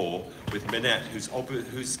some more with Minette, whose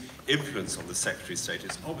influence on the Secretary of State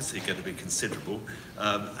is obviously going to be considerable.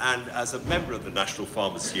 And as a member of the National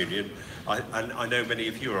Farmers Union, and I know many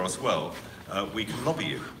of you are as well, we can lobby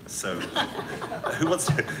you. So, who wants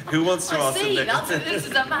to ask see, the next? This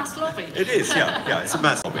is a mass lobby. It is, yeah, it's a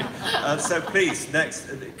mass lobby. So please, next,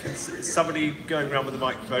 somebody going around with the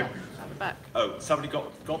microphone. Back. Oh, somebody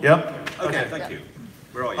got Yep. Okay, thank you.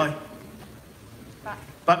 Where are you? Hi.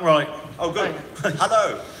 Back right. Oh, good.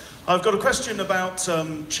 Hello. I've got a question about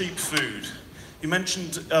cheap food. You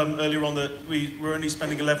mentioned earlier on that we're only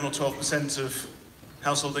spending 11 or 12% of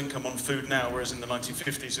household income on food now, whereas in the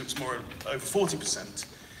 1950s it was more over 40%.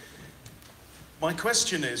 My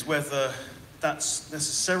question is whether that's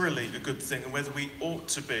necessarily a good thing and whether we ought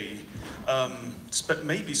to be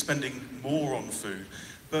maybe spending more on food.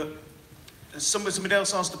 But somebody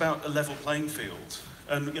else asked about a level playing field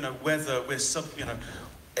and whether we're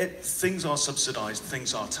things are subsidised,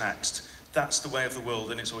 things are taxed. That's the way of the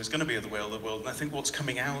world, and it's always going to be the way of the world. And I think what's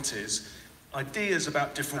coming out is ideas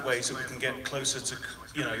about different ways that we can get closer to,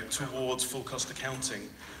 towards full cost accounting,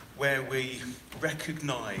 where we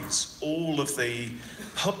recognise all of the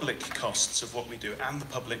public costs of what we do and the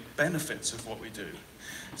public benefits of what we do.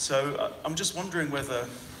 So I'm just wondering whether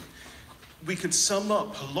we could sum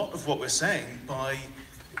up a lot of what we're saying by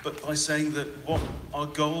saying that what our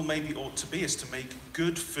goal maybe ought to be is to make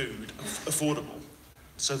good food affordable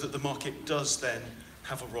so that the market does then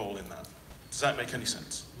have a role in that. Does that make any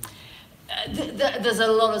sense? There's a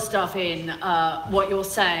lot of stuff in what you're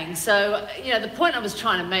saying. So, the point I was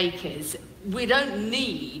trying to make is we don't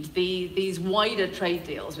need these wider trade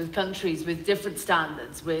deals with countries with different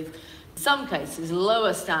standards, with in some cases,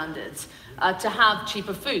 lower standards to have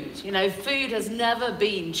cheaper food. You know, food has never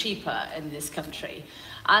been cheaper in this country.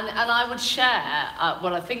 And I would share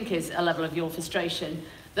what I think is a level of your frustration,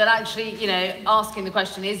 that actually, you know, asking the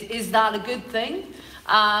question is that a good thing?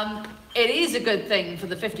 It is a good thing for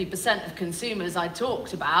the 50% of consumers I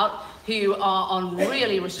talked about who are on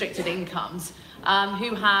really restricted incomes,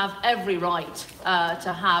 who have every right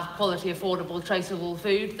to have quality, affordable, traceable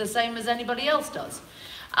food, the same as anybody else does.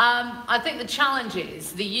 I think the challenge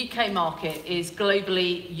is the UK market is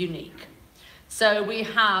globally unique. So we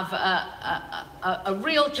have a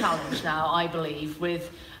real challenge now, I believe,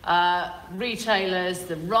 with retailers,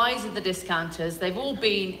 the rise of the discounters. They've all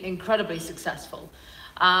been incredibly successful.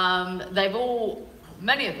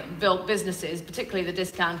 Many of them built businesses, particularly the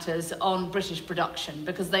discounters, on British production,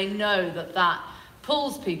 because they know that that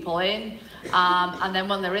pulls people in, and then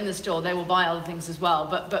when they're in the store, they will buy other things as well.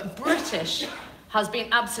 But British has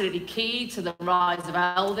been absolutely key to the rise of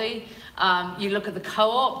Aldi. You look at the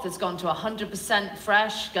co-op that's gone to 100%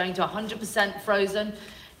 fresh, going to 100% frozen.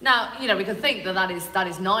 Now, you know, we can think that that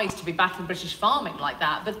is nice to be back in British farming like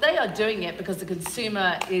that, but they are doing it because the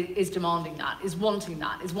consumer is demanding that, is wanting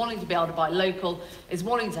to be able to buy local, is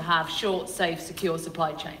wanting to have short, safe, secure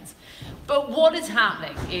supply chains. But what is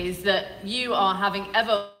happening is that you are having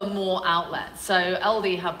ever more outlets. So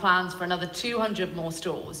Aldi have plans for another 200 more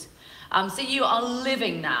stores. So you are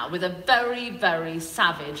living now with a very, very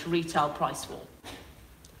savage retail price war.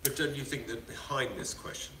 But don't you think that behind this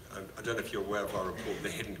question, I don't know if you're aware of our report, The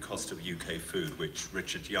Hidden Cost of UK Food, which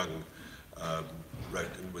Richard Young wrote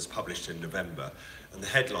and was published in November. And the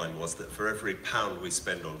headline was that for every pound we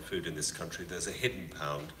spend on food in this country, there's a hidden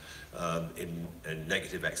pound in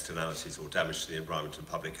negative externalities or damage to the environment and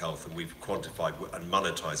public health, and we've quantified and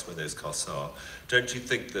monetized where those costs are. Don't you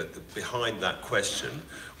think that behind that question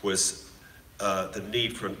was the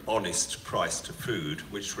need for an honest price to food,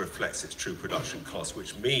 which reflects its true production cost,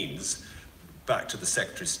 which means, back to the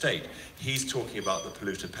Secretary of State, he's talking about the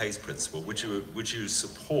polluter pays principle. Would you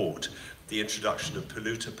support the introduction of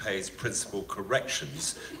polluter pays principle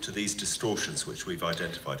corrections to these distortions which we've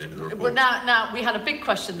identified in the report? Well, now we had a big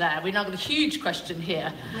question there. We now got a huge question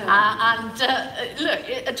here.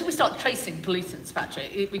 Look, until we start tracing pollutants,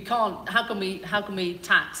 Patrick, we can't. How can we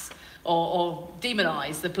tax or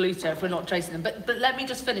demonise the polluter if we're not tracing them? But let me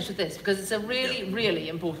just finish with this, because it's a really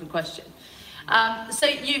important question. So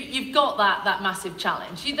you've got that massive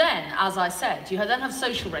challenge. You then, as I said, you then have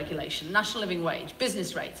social regulation, national living wage,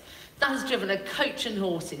 business rates. That has driven a coach and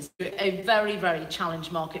horses to a very, very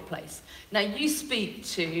challenged marketplace. Now, you speak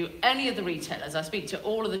to any of the retailers, I speak to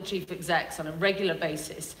all of the chief execs on a regular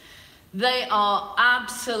basis. They are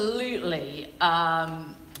absolutely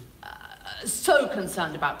so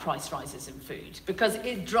concerned about price rises in food because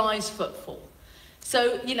it drives footfall.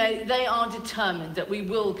 So, you know, they are determined that we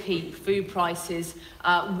will keep food prices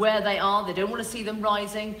where they are. They don't want to see them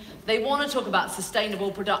rising. They want to talk about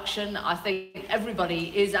sustainable production. I think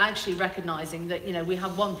everybody is actually recognising that, you know, we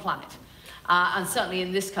have one planet. And certainly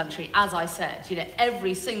in this country, as I said, you know,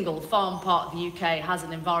 every single farm part of the UK has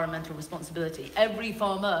an environmental responsibility. Every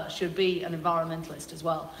farmer should be an environmentalist as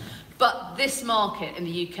well. But this market in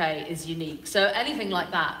the UK is unique. So anything like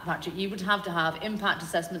that, Patrick, you would have to have impact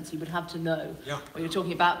assessments. You would have to know what you're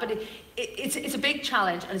talking about. But it's a big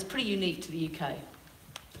challenge, and it's pretty unique to the UK.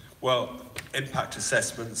 Well, impact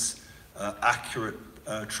assessments, accurate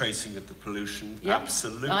tracing of the pollution,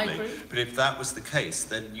 absolutely. I agree. But if that was the case,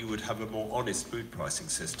 then you would have a more honest food pricing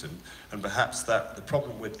system, and perhaps that the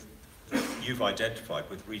problem with you've identified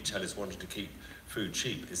with retailers wanting to keep food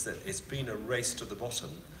cheap is that it's been a race to the bottom.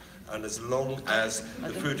 And as long as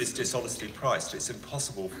the food is dishonestly priced, it's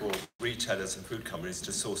impossible for retailers and food companies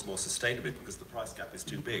to source more sustainably because the price gap is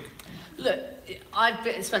too big. Look,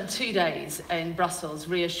 I've spent 2 days in Brussels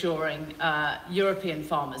reassuring European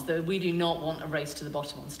farmers that we do not want a race to the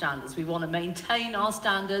bottom on standards. We want to maintain our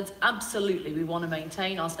standards, absolutely. We want to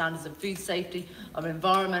maintain our standards of food safety, of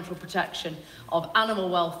environmental protection, of animal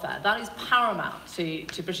welfare. That is paramount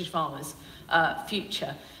to British farmers'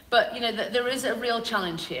 future. But, you know, there is a real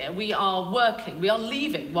challenge here. We are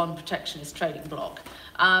leaving one protectionist trading bloc.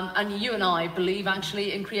 And you and I believe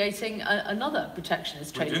actually in creating another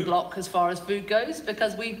protectionist trading bloc as far as food goes,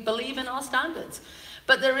 because we believe in our standards.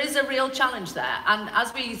 But there is a real challenge there. And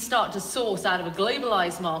as we start to source out of a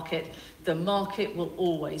globalised market, the market will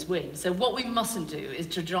always win. So what we mustn't do is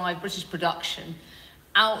to drive British production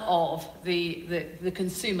out of the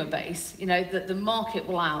consumer base. You know, the market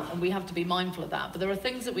will out, and we have to be mindful of that. But there are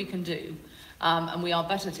things that we can do, and we are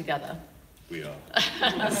better together. We are.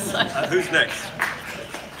 Who's next?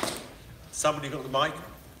 Somebody got the mic?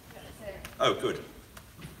 Oh, good.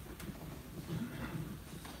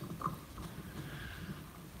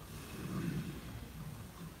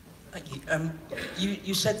 Thank you.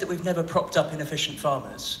 You said that we've never propped up inefficient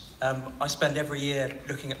farmers. I spend every year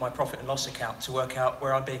looking at my profit and loss account to work out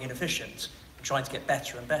where I'm being inefficient and trying to get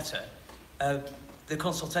better and better. The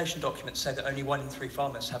consultation documents say that only 1 in 3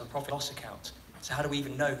 farmers have a profit and loss account. So how do we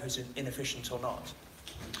even know who's inefficient or not?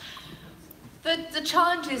 The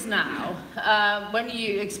challenge is now, when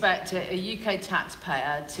you expect a UK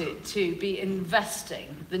taxpayer to be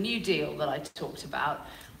investing the New Deal that I talked about,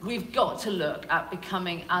 we've got to look at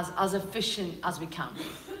becoming as efficient as we can be.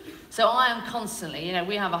 So I am constantly, you know,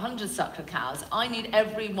 we have 100 suckler cows. I need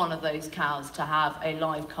every one of those cows to have a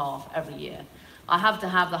live calf every year. I have to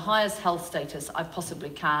have the highest health status I possibly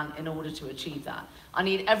can in order to achieve that. I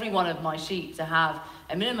need every one of my sheep to have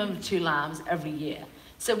a minimum of 2 lambs every year.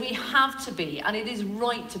 So we have to be, and it is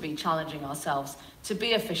right to be challenging ourselves to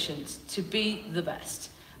be efficient, to be the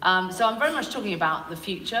best. So I'm very much talking about the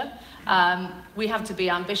future. We have to be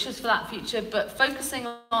ambitious for that future, but focusing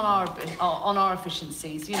on our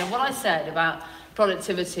efficiencies. You know, what I said about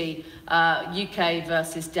productivity, UK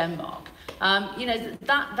versus Denmark, you know,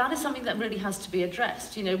 that is something that really has to be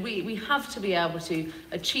addressed. You know, we have to be able to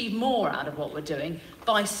achieve more out of what we're doing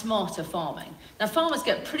by smarter farming. Now, farmers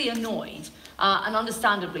get pretty annoyed, and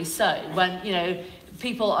understandably so, when, you know,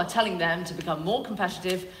 people are telling them to become more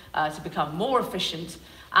competitive, to become more efficient.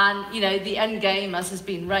 And, you know, the end game, as has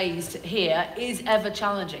been raised here, is ever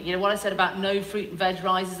challenging. You know, what I said about no fruit and veg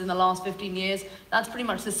rises in the last 15 years, that's pretty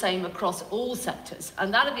much the same across all sectors.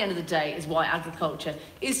 And that, at the end of the day, is why agriculture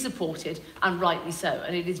is supported, and rightly so.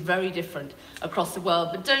 And it is very different across the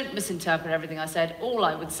world. But don't misinterpret everything I said. All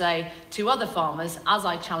I would say to other farmers, as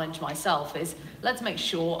I challenge myself, is let's make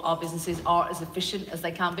sure our businesses are as efficient as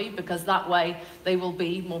they can be, because that way they will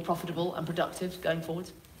be more profitable and productive going forward.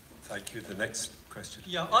 Thank you. The next question.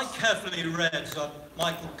 Yeah, I carefully read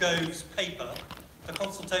Michael Gove's paper, the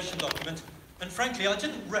consultation document, and frankly, I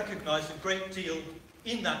didn't recognise a great deal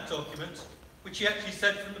in that document, which he actually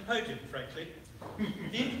said from the podium, frankly.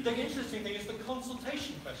 The interesting thing is the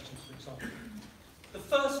consultation questions, for example. The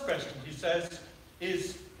first question, he says,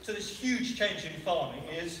 is, to this huge change in farming,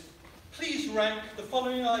 is, please rank the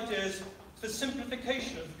following ideas for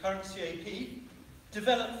simplification of the current CAP,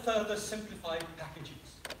 develop further simplified packages.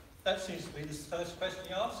 That seems to be the first question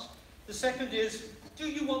he asks. The second is, do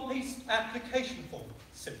you want these application form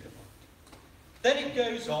simplified? Then it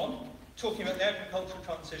goes on, talking about the agricultural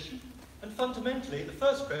transition, and fundamentally, the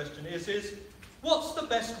first question is what's the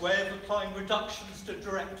best way of applying reductions to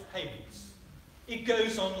direct payments? It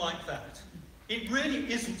goes on like that. It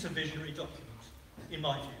really isn't a visionary document, in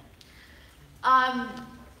my view.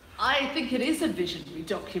 I think it is a visionary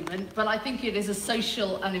document, but I think it is a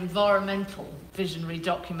social and environmental visionary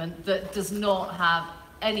document that does not have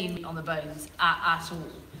any meat on the bones at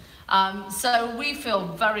all. So we feel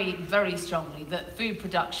very, very strongly that food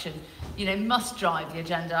production, you know, must drive the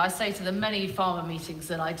agenda. I say to the many farmer meetings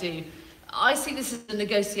that I do, I see this as a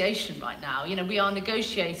negotiation right now. You know, we are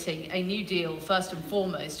negotiating a new deal first and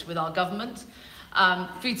foremost with our government.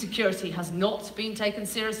 Food security has not been taken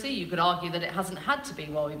seriously. You could argue that it hasn't had to be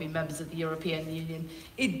while we've been members of the European Union.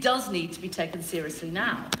 It does need to be taken seriously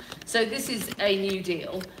now. So this is a new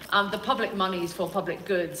deal. The public money is for public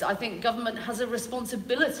goods. I think government has a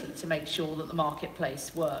responsibility to make sure that the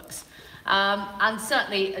marketplace works. And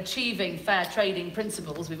certainly achieving fair trading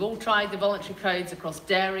principles. We've all tried the voluntary codes across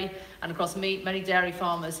dairy and across meat, many dairy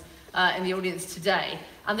farmers in the audience today,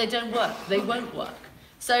 and they don't work. They won't work.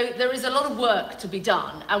 So there is a lot of work to be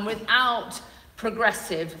done, and without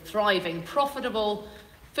progressive, thriving, profitable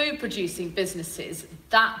food-producing businesses,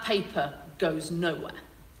 that paper goes nowhere.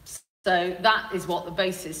 So that is what the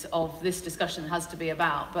basis of this discussion has to be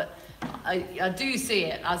about. But I do see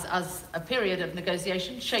it as a period of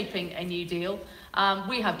negotiation, shaping a new deal.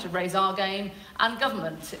 We have to raise our game, and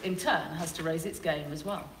government, in turn, has to raise its game as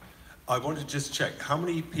well. I want to just check, how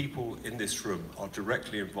many people in this room are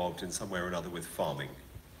directly involved in some way or another with farming?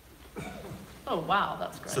 Oh, wow,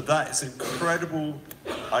 that's great. So that is incredible.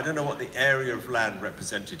 I don't know what the area of land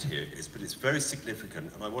represented here is, but it's very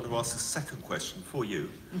significant. And I want to ask a second question for you,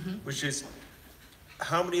 which is,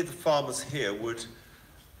 how many of the farmers here would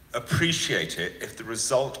appreciate it if the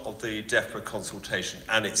result of the DEFRA consultation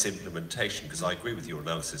and its implementation, because I agree with your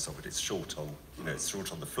analysis of it, it's short on, you know, it's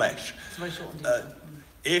short on the flesh. It's very short on detail.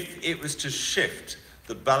 If it was to shift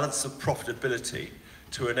the balance of profitability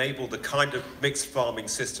to enable the kind of mixed farming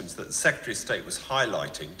systems that the Secretary of State was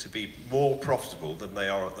highlighting to be more profitable than they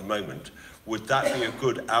are at the moment, would that be a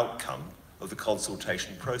good outcome of the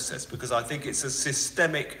consultation process? Because I think it's a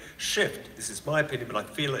systemic shift. This is my opinion, but I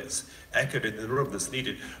feel it's echoed in the room that's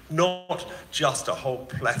needed. Not just a whole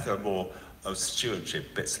plethora more of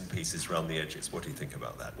stewardship, bits and pieces around the edges. What do you think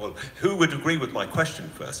about that? Well, who would agree with my question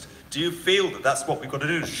first? Do you feel that that's what we've got to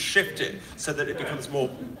do, shift it so that it becomes more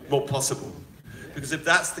possible? Because if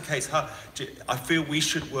that's the case, I feel we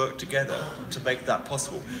should work together to make that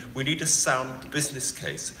possible. We need a sound business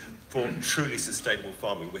case for truly sustainable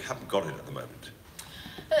farming. We haven't got it at the moment.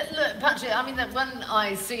 Look, Patrick, I mean, when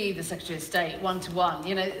I see the Secretary of State one-to-one,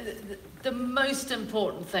 you know, the most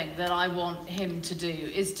important thing that I want him to do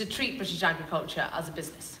is to treat British agriculture as a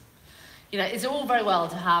business. You know, it's all very well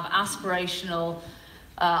to have aspirational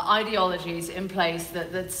ideologies in place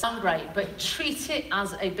that sound great, but treat it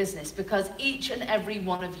as a business, because each and every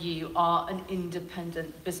one of you are an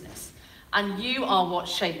independent business. And you are what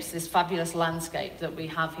shapes this fabulous landscape that we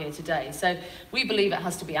have here today. So we believe it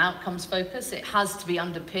has to be outcomes focused, it has to be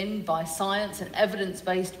underpinned by science and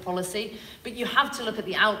evidence-based policy, but you have to look at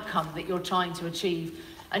the outcome that you're trying to achieve,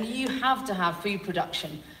 and you have to have food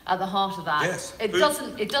production at the heart of that. Yes. It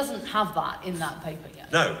doesn't have that in that paper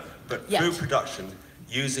yet. No, but food production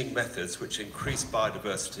using methods which increase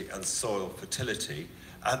biodiversity and soil fertility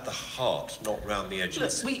at the heart, not round the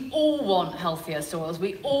edges. Look, we all want healthier soils,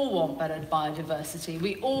 we all want better biodiversity,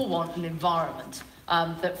 we all want an environment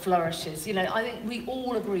that flourishes. You know, I think we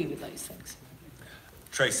all agree with those things.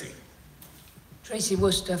 Tracy. Tracy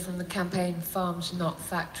Worcester from the campaign Farms Not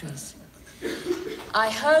Factories.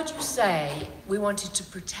 I heard you say we wanted to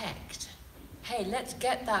protect. Hey, let's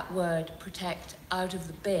get that word protect out of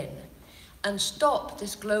the bin and stop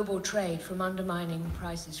this global trade from undermining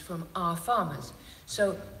prices from our farmers.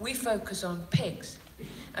 So we focus on pigs.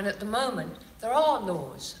 And at the moment, there are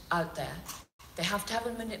laws out there. They have to have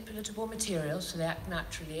a manipulatable material, so they act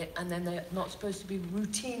naturally, and then they're not supposed to be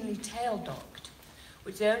routinely tail-docked,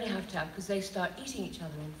 which they only have to have because they start eating each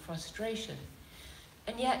other in frustration.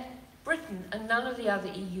 And yet, Britain and none of the other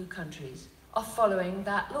EU countries are following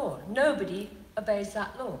that law. Nobody obeys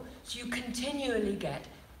that law. So you continually get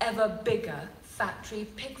ever bigger factory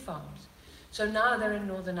pig farms. So now they're in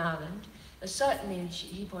Northern Ireland. Certainly,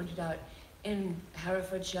 he pointed out, in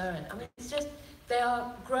Herefordshire, and I mean, it's just, they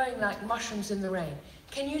are growing like mushrooms in the rain.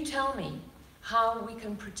 Can you tell me how we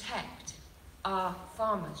can protect our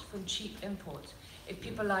farmers from cheap imports if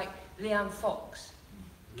people like Liam Fox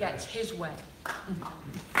gets his way?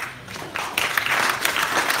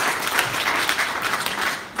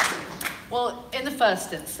 Well, in the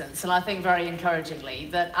first instance, and I think very encouragingly,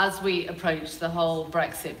 that as we approach the whole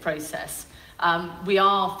Brexit process, we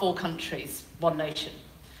are 4 countries, 1 nation.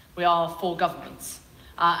 We are 4 governments,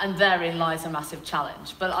 and therein lies a massive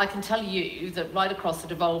challenge. But I can tell you that right across the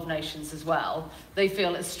devolved nations as well, they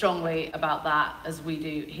feel as strongly about that as we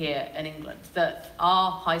do here in England, that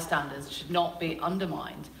our high standards should not be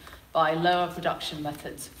undermined by lower production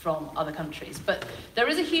methods from other countries. But there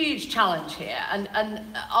is a huge challenge here, and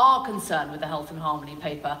our concern with the Health and Harmony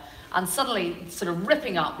paper, and suddenly sort of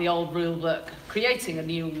ripping up the old rule book, creating a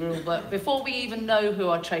new rule book, before we even know who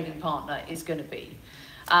our trading partner is going to be.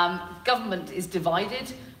 Government is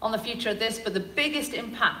divided on the future of this, but the biggest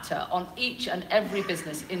impactor on each and every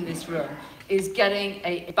business in this room is getting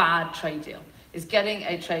a bad trade deal, is getting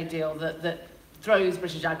a trade deal that throws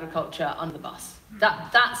British agriculture under the bus.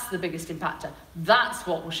 That's the biggest impactor. That's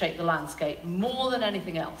what will shape the landscape more than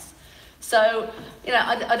anything else. So, you know,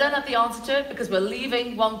 I don't have the answer to it because we're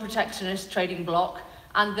leaving one protectionist trading bloc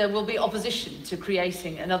and there will be opposition to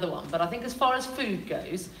creating another one. But I think as far as food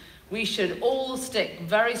goes, we should all stick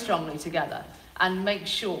very strongly together and make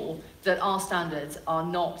sure that our standards are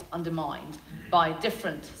not undermined by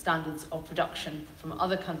different standards of production from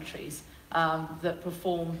other countries that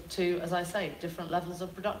perform to, as I say, different levels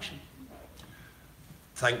of production.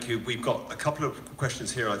 Thank you. We've got a couple of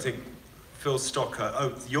questions here. I think Phil Stocker.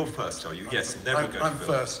 Oh, you're first, are you? Yes. There we go. I'm Phil.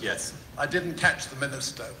 first. Yes. I didn't catch the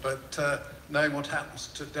minister, but knowing what happens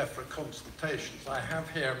to DEFRA consultations, I have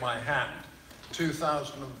here in my hand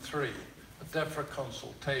 2003, a DEFRA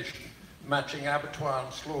consultation matching abattoir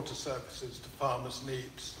and slaughter services to farmers'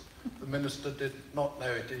 needs. The minister did not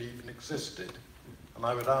know it even existed, and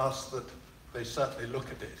I would ask that they certainly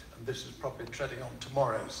look at it, and this is probably treading on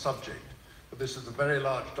tomorrow's subject, but this is a very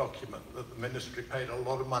large document that the ministry paid a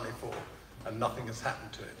lot of money for, and nothing has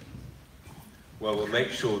happened to it. Well, we'll make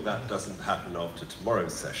sure that doesn't happen after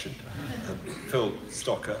tomorrow's session. Phil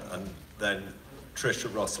Stocker and then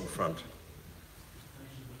Tricia Ross in front.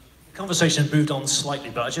 The conversation moved on slightly,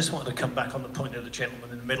 but I just wanted to come back on the point that the gentleman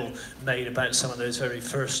in the middle made about some of those very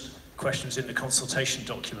first questions in the consultation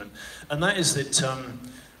document. And that is that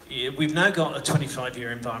we've now got a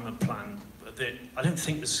 25-year environment plan that I don't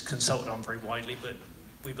think was consulted on very widely, but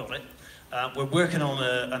we've got it. We're working on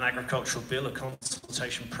an agricultural bill, a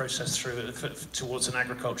consultation process towards an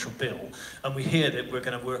agricultural bill, and we hear that we're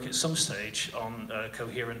going to work at some stage on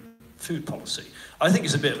coherent food policy. I think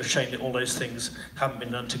it's a bit of a shame that all those things haven't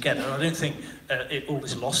been done together. I don't think it all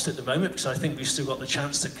is lost at the moment, because I think we've still got the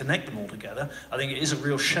chance to connect them all together. I think it is a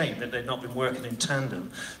real shame that they've not been working in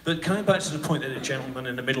tandem. But coming back to the point that the gentleman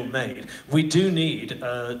in the middle made, we do need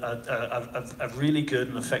a really good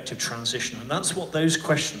and effective transition, and that's what those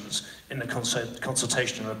questions in the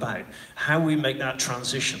consultation are about. How we make that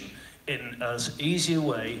transition in as easy a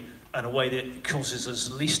way and a way that causes as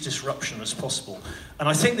least disruption as possible. And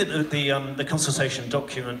I think that the consultation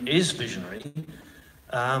document is visionary,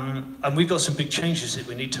 and we've got some big changes that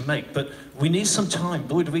we need to make, but we need some time.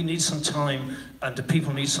 Boy, do we need some time, and the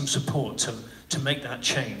people need some support to make that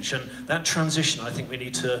change. And that transition, I think we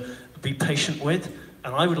need to be patient with,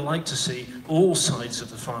 and I would like to see all sides of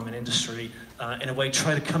the farming industry in a way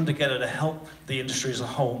try to come together to help the industry as a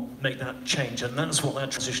whole make that change, and that's what that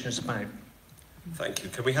transition is about. Thank you.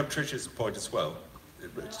 Can we have Trish's point as well?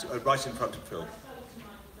 Right in front of Phil.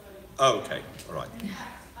 Oh, okay. All right.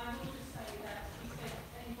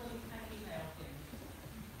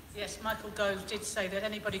 Yes, Michael Gove did say that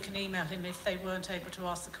anybody can email him if they weren't able to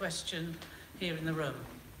ask the question here in the room.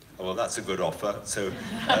 Oh, well, that's a good offer. So,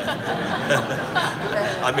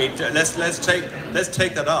 I mean, let's take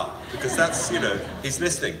that up, because that's, you know, he's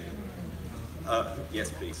listening. Yes,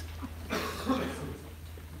 please.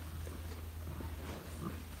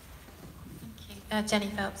 Jenny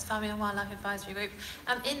Phelps, Farming and Wildlife Advisory Group.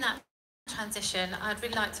 In that transition, I'd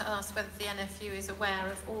really like to ask whether the NFU is aware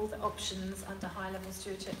of all the options under high-level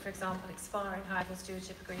stewardship, for example, expiring high-level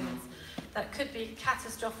stewardship agreements, that could be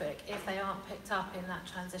catastrophic if they aren't picked up in that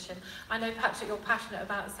transition. I know, Patrick, you're passionate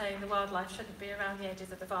about saying the wildlife shouldn't be around the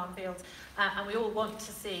edges of the farm fields, and we all want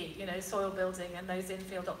to see, you know, soil building and those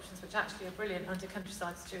in-field options, which actually are brilliant under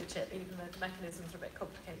countryside stewardship, even though the mechanisms are a bit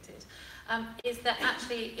complicated. Is that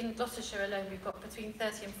actually in Gloucestershire alone we've got between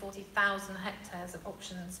 30 and 40,000 hectares of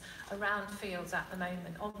options around fields at the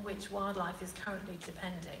moment on which wildlife is currently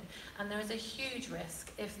depending, and there is a huge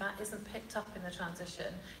risk if that isn't picked up in the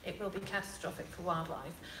transition, it will be catastrophic for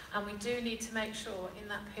wildlife. And we do need to make sure in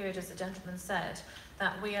that period, as the gentleman said,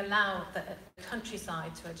 that we allow the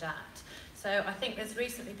countryside to adapt. So I think there's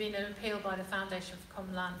recently been an appeal by the Foundation for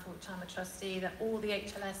Common Land, for which I'm a trustee, that all the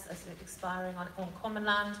HLS are expiring on common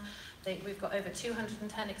land. We've got over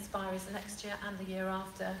 210 expiries next year and the year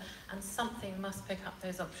after, and something must pick up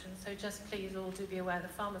those options. So just please all do be aware the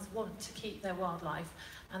farmers want to keep their wildlife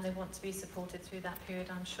and they want to be supported through that period,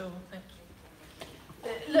 I'm sure. Thank you.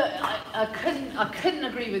 Look, I couldn't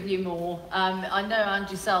agree with you more. I know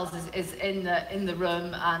Andrew Sells is in the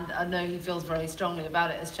room, and I know he feels very strongly about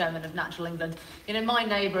it as chairman of Natural England. You know, my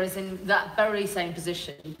neighbour is in that very same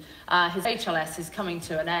position. His HLS is coming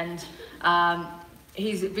to an end.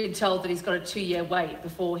 He's been told that he's got a 2-year wait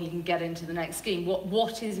before he can get into the next scheme.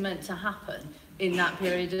 What is meant to happen in that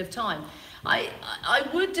period of time? I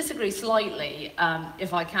would disagree slightly,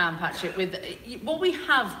 if I can, Patrick, with what we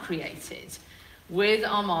have created with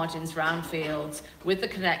our margins round fields, with the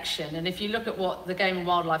connection. And if you look at what the Game and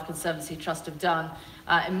Wildlife Conservancy Trust have done,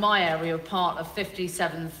 in my area, we're part of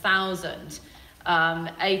 57,000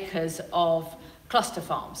 acres of cluster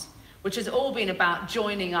farms, which has all been about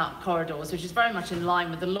joining up corridors, which is very much in line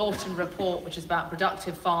with the Lawton report, which is about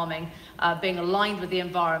productive farming, being aligned with the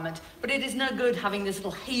environment. But it is no good having this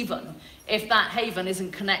little haven if that haven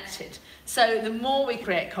isn't connected. So the more we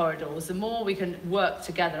create corridors, the more we can work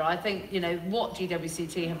together. I think, you know, what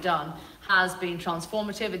GWCT have done has been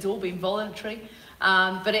transformative. It's all been voluntary,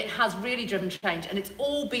 but it has really driven change, and it's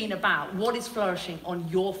all been about what is flourishing on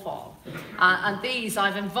your farm. And these,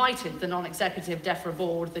 I've invited the non-executive DEFRA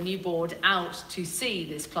board, the new board, out to see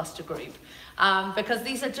this cluster group, because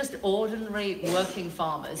these are just ordinary working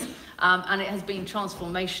farmers, and it has been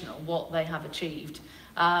transformational what they have achieved.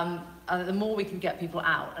 The more we can get people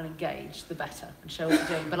out and engaged, the better, and show what we're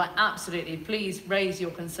doing. But absolutely, please raise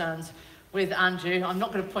your concerns with Andrew. I'm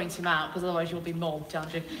not going to point him out, because otherwise you'll be mobbed,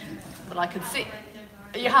 Andrew. But I can see...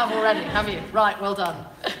 You have already, have you? Right, well done.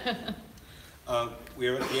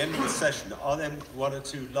 We're at the end of the session. Are there one or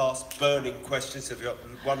two last burning questions? Have you got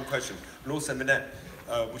one question? And also, Minette,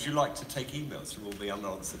 would you like to take emails from all the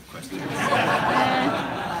unanswered questions?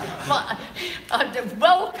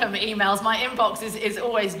 Welcome emails. My inbox is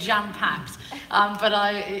always jam-packed. But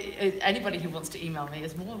anybody who wants to email me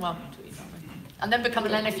is more than welcome to email me. And then become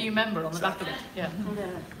an NFU member on the back of it. Yeah.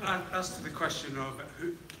 As to the question of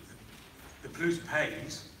who the polluter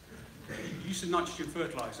pays, use of nitrogen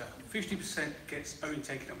fertiliser, 50% gets only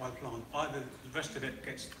taken up by the plant. Either the rest of it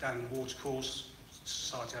gets down in water course,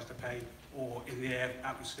 society has to pay, or in the air,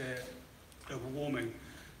 atmosphere, global warming.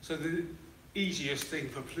 So the easiest thing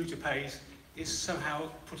for polluter pays is somehow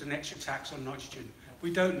put an extra tax on nitrogen.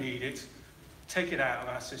 We don't need it. Take it out of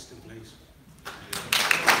our system, please.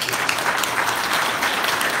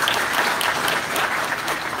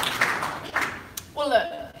 Well, look,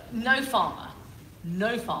 no farmer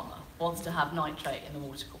wants to have nitrate in the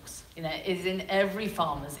watercourse. You know, it is in every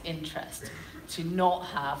farmer's interest to not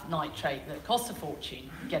have nitrate that costs a fortune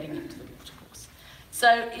getting into the watercourse.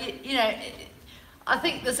 So, I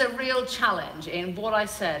think there's a real challenge in what I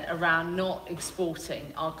said around not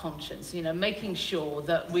exporting our conscience, making sure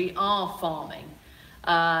that we are farming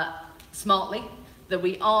smartly, that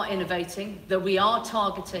we are innovating, that we are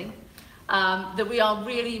targeting, that we are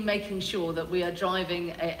really making sure that we are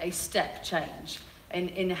driving a step change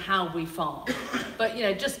in how we farm. But,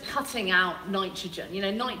 just cutting out nitrogen,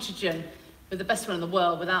 nitrogen, with the best one in the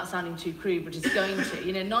world, without sounding too crude, but it's going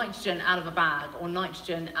to, nitrogen out of a bag or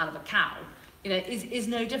nitrogen out of a cow, is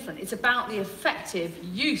no different. It's about the effective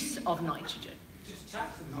use of nitrogen. Just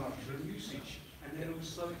tax the nitrogen usage, and then it will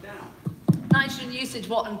slow it down. Nitrogen usage,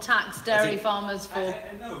 what, and tax dairy farmers for?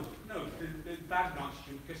 No, the bad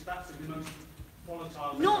nitrogen, because that's the most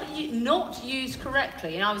volatile. Not used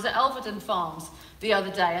correctly. I was at Elvedon Farms the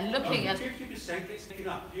other day and looking at 50% gets taken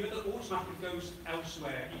up. The other automatically goes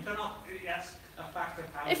elsewhere. You cannot. That's a factor.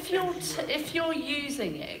 If you're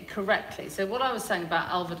using it correctly, so what I was saying about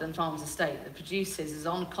Elvedon Farms Estate, that produces is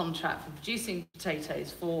on contract for producing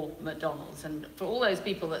potatoes for McDonald's, and for all those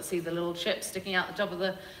people that see the little chips sticking out the top of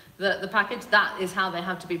the package, that is how they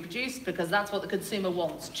have to be produced, because that's what the consumer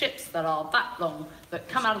wants. Chips that are that long, that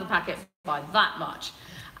come out of the packet by that much.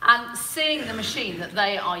 And seeing the machine that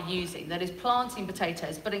they are using, that is planting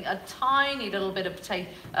potatoes, putting a tiny little bit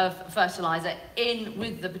of fertilizer in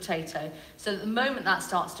with the potato, so that the moment that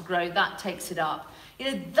starts to grow, that takes it up.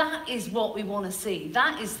 That is what we want to see.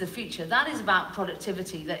 That is the future. That is about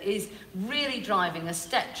productivity, that is really driving a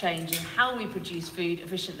step change in how we produce food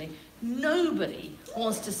efficiently. Nobody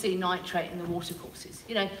wants to see nitrate in the watercourses.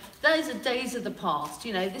 Those are days of the past.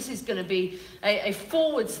 This is going to be a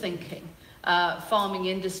forwards-thinking farming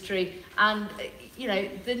industry, and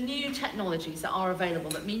the new technologies that are available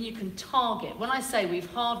that mean you can target. When I say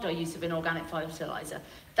we've halved our use of inorganic fertilizer,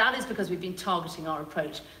 that is because we've been targeting our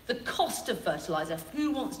approach. The cost of fertilizer, who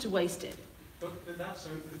wants to waste it? But that's so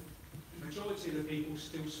the majority of the people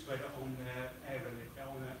still spread it on their area,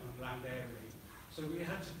 on land area. So we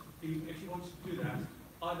had to be, if you want to do that,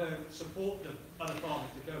 either support the other farmers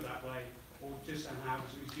to go that way, or just somehow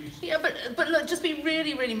to reduce. Yeah, but look, just be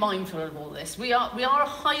really, really mindful of all this. We are a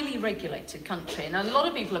highly regulated country, and a lot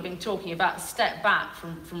of people have been talking about a step back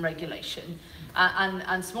from regulation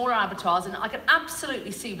and smaller abattoirs, and I can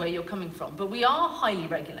absolutely see where you're coming from. But we are highly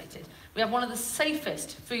regulated. We have one of the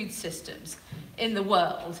safest food systems in the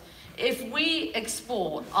world. If we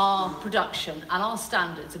export our production and our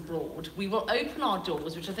standards abroad, we will open our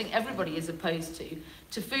doors, which I think everybody is opposed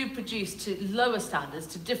to food produced to lower standards,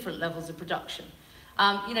 to different levels of production.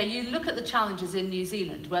 You look at the challenges in New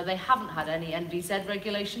Zealand, where they haven't had any NVZ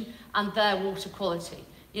regulation, and their water quality.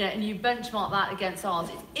 And you benchmark that against ours,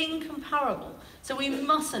 it's incomparable. So we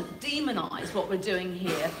mustn't demonise what we're doing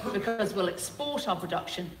here, because we'll export our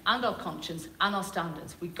production and our conscience and our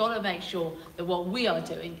standards. We've got to make sure that what we are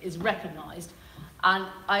doing is recognised, and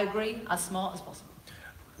I agree, as smart as possible.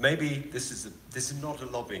 Maybe this is not a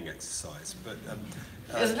lobbying exercise, but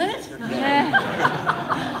isn't it?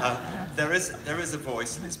 there is a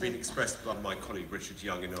voice, and it's been expressed by my colleague Richard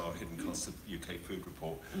Young in our Hidden Costs of UK Food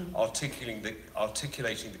report, articulating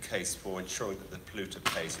the case for ensuring that the polluter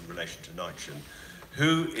pays in relation to nitrogen.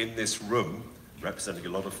 Who in this room, representing a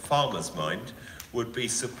lot of farmers' mind, would be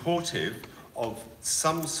supportive of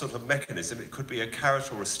some sort of mechanism? It could be a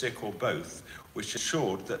carrot or a stick or both, which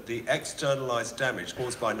assured that the externalised damage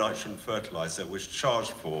caused by nitrogen fertiliser was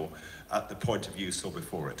charged for at the point of use or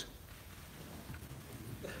before it.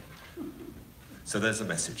 So there's a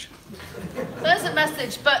message. There's a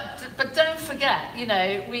message, but don't forget,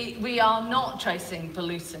 we are not tracing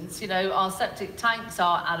pollutants. Our septic tanks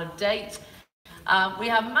are out of date. We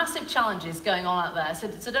have massive challenges going on out there,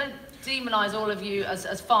 so don't demonise all of you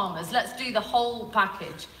as farmers. Let's do the whole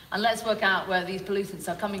package, and let's work out where these pollutants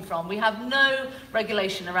are coming from. We have no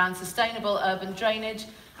regulation around sustainable urban drainage.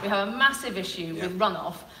 We have a massive issue with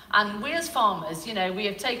runoff, and we as farmers, we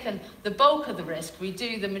have taken the bulk of the risk. We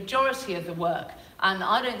do the majority of the work, and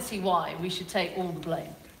I don't see why we should take all the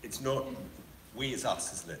blame. It's not we as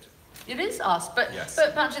us, isn't it? It is us, but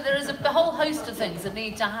Patrick, there is a whole host of things that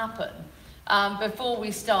need to happen before we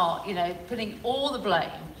start, putting all the blame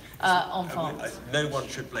on farmers. No one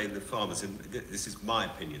should blame the farmers, and this is my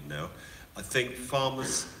opinion now. I think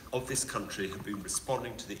farmers of this country have been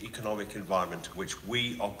responding to the economic environment in which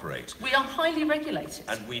we operate. We are highly regulated.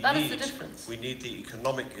 And that is the difference. We need the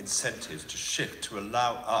economic incentives to shift to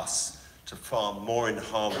allow us to farm more in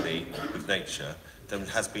harmony with nature than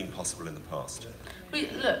has been possible in the past. We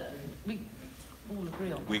all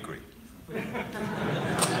agree on that. We agree. I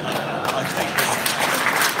think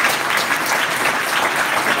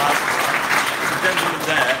the gentleman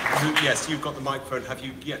there, yes, you've got the microphone. Have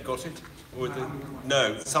you yet got it? Or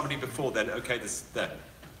no, somebody before then. Okay, there.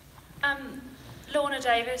 Lorna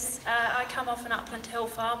Davis. I come off an upland hill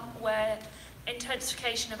farm where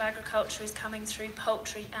intensification of agriculture is coming through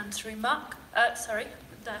poultry and through muck.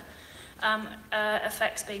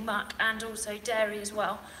 Effects being muck and also dairy as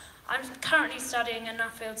well. I'm currently studying a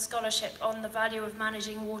Nuffield scholarship on the value of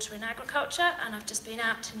managing water in agriculture, and I've just been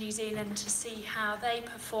out to New Zealand to see how they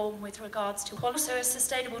perform with regards to also a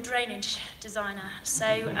sustainable drainage designer.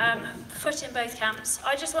 So foot in both camps.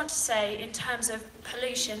 I just want to say, in terms of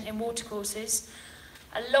pollution in watercourses,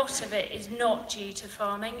 a lot of it is not due to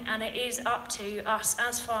farming, and it is up to us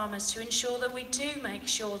as farmers to ensure that we do make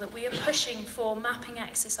sure that we are pushing for mapping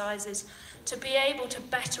exercises to be able to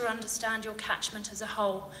better understand your catchment as a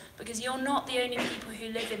whole, because you're not the only people who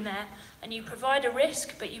live in there, and you provide a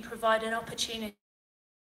risk, but you provide an opportunity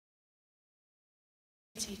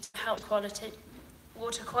to help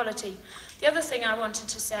water quality. The other thing I wanted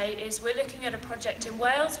to say is we're looking at a project in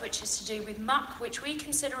Wales which is to do with muck, which we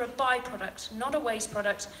consider a byproduct, not a waste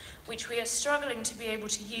product, which we are struggling to be able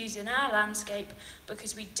to use in our landscape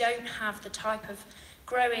because we don't have the type of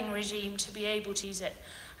growing regime to be able to use it.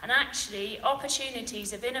 And actually,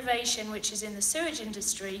 opportunities of innovation which is in the sewage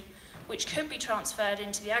industry, which could be transferred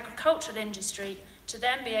into the agricultural industry to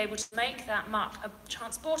then be able to make that muck a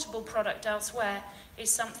transportable product elsewhere, is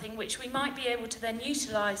something which we might be able to then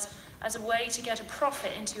utilise as a way to get a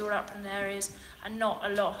profit into your upland areas and not a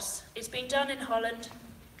loss. It's been done in Holland.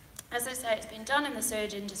 As I say, it's been done in the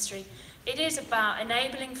sewage industry. It is about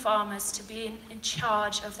enabling farmers to be in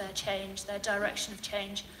charge of their change, their direction of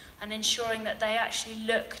change, and ensuring that they actually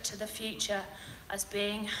look to the future as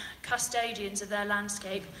being custodians of their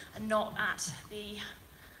landscape and not at the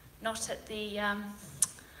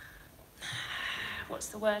what's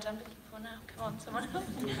the word I'm looking for now? Come on, someone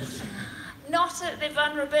else. Not at the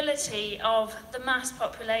vulnerability of the mass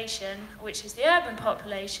population, which is the urban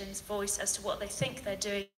population's voice as to what they think they're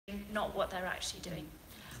doing, not what they're actually doing.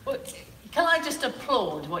 Well, can I just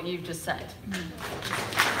applaud what you've just said?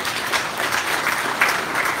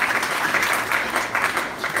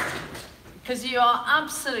 Because you are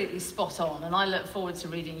absolutely spot on, and I look forward to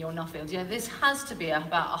reading your Nuffield. You know, this has to be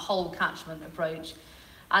about a whole catchment approach,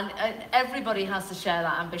 and everybody has to share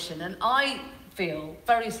that ambition. And I feel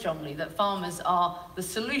very strongly that farmers are the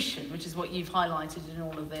solution, which is what you've highlighted in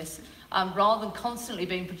all of this, rather than constantly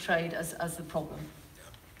being portrayed as the problem.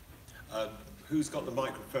 Who's got the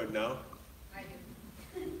microphone now? I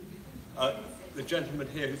do. The gentleman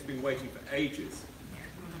here who's been waiting for ages.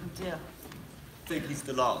 Oh dear. I think he's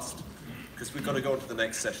the last, because we've got to go on to the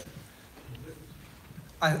next session.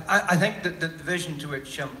 I think that the vision to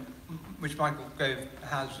which Michael Gove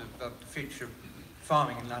has of the future of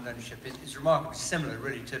farming and land ownership is remarkably similar,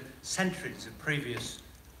 really, to centuries of previous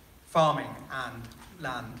farming and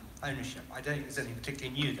land ownership. I don't think there's anything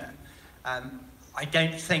particularly new there. I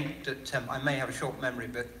don't think that, I may have a short memory,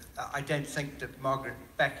 but I don't think that Margaret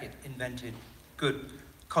Beckett invented good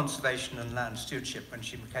conservation and land stewardship when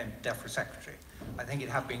she became DEFRA Secretary. I think it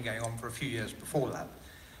had been going on for a few years before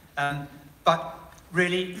that. But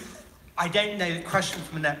really, I don't know the question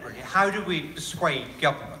from Minette really. How do we persuade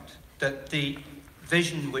government that the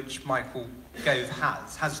vision which Michael Gove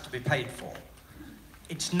has to be paid for?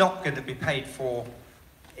 It's not going to be paid for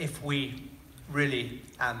if we really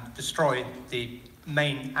destroy the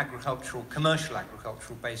main commercial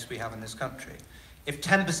agricultural base we have in this country. If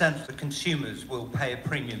 10% of the consumers will pay a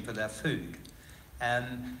premium for their food,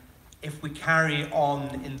 if we carry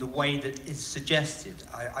on in the way that is suggested,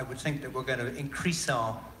 I would think that we're going to increase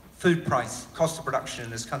our food price, cost of production in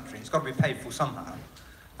this country. It's got to be paid for somehow.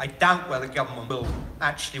 I doubt whether government will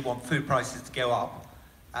actually want food prices to go up.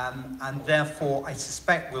 And therefore, I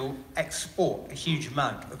suspect we'll export a huge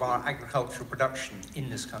amount of our agricultural production in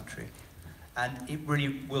this country. And it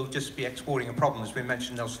really will just be exporting a problem, as we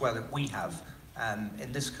mentioned elsewhere, that we have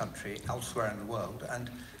in this country, elsewhere in the world. And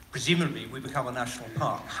presumably, we become a national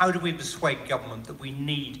park. How do we persuade government that we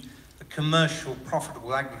need a commercial,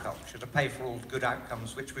 profitable agriculture to pay for all the good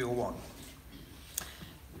outcomes which we all want?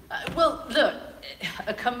 Well, look,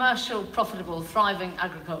 a commercial, profitable, thriving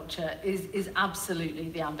agriculture is absolutely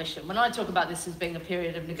the ambition. When I talk about this as being a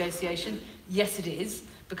period of negotiation, yes it is,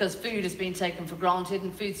 because food has been taken for granted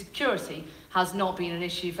and food security has not been an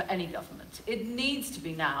issue for any government. It needs to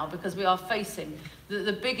be now because we are facing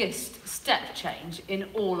the biggest step change in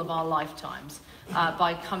all of our lifetimes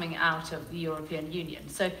by coming out of the European Union.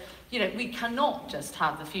 So, you know, we cannot just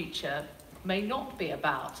have the future may not be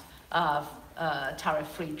about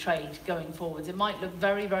tariff-free trade going forwards. It might look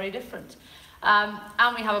very, very different.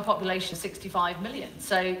 And we have a population of 65 million.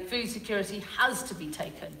 So food security has to be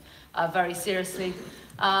taken very seriously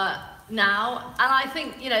now. And I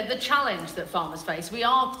think, you know, the challenge that farmers face, we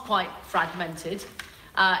are quite fragmented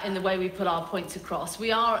in the way we put our points across.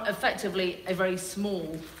 We are effectively a very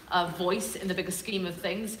small voice in the bigger scheme of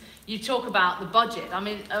things. You talk about the budget. I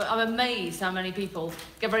mean, I'm amazed how many people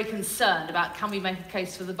get very concerned about, can we make a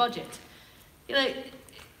case for the budget? You know,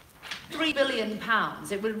 £3 billion,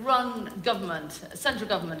 it would run government, central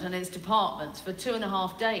government and its departments for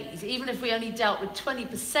 2.5 days. Even if we only dealt with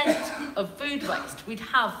 20% of food waste, we'd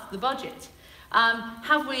have the budget.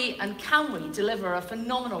 Have we and can we deliver a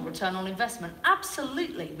phenomenal return on investment?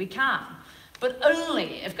 Absolutely, we can. But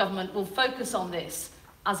only if government will focus on this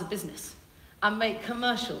as a business and make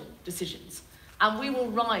commercial decisions. And we will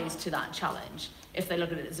rise to that challenge if they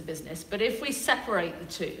look at it as a business. But if we separate the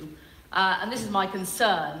two, and this is my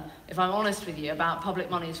concern, if I'm honest with you, about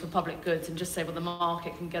public monies for public goods and just say, well, the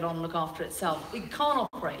market can get on and look after itself. It can't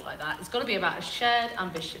operate like that. It's got to be about a shared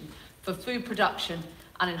ambition for food production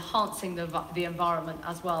and enhancing the environment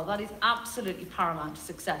as well. That is absolutely paramount to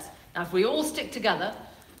success. Now, if we all stick together,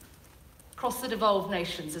 across the devolved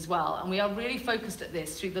nations as well, and we are really focused at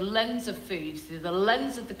this through the lens of food, through the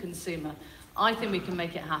lens of the consumer, I think we can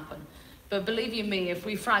make it happen. But believe you me, if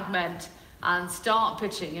we fragment and start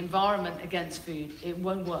pitching environment against food, it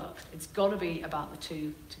won't work. It's got to be about the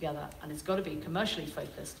two together, and it's got to be commercially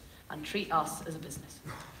focused and treat us as a business.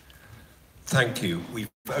 Thank you. We've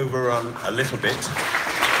overrun a little bit.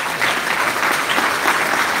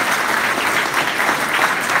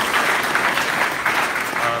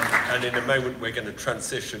 And in a moment we're going to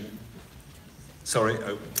transition. Sorry,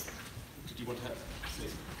 oh, did you want to have?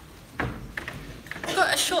 We've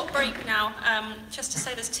got a short break now, just to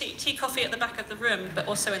say there's tea, coffee at the back of the room, but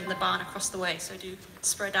also in the barn across the way, so do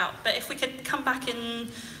spread out. But if we could come back in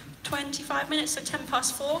 25 minutes, so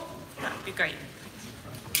 4:10, that would be great.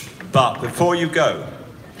 But before you go,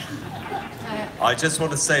 I just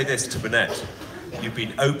want to say this to Minette. You've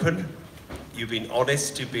been open, you've been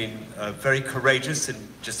honest, you've been very courageous in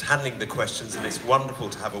just handling the questions, and it's wonderful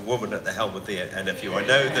to have a woman at the helm of the NFU. I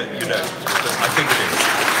know that you know, but I think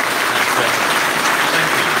it is.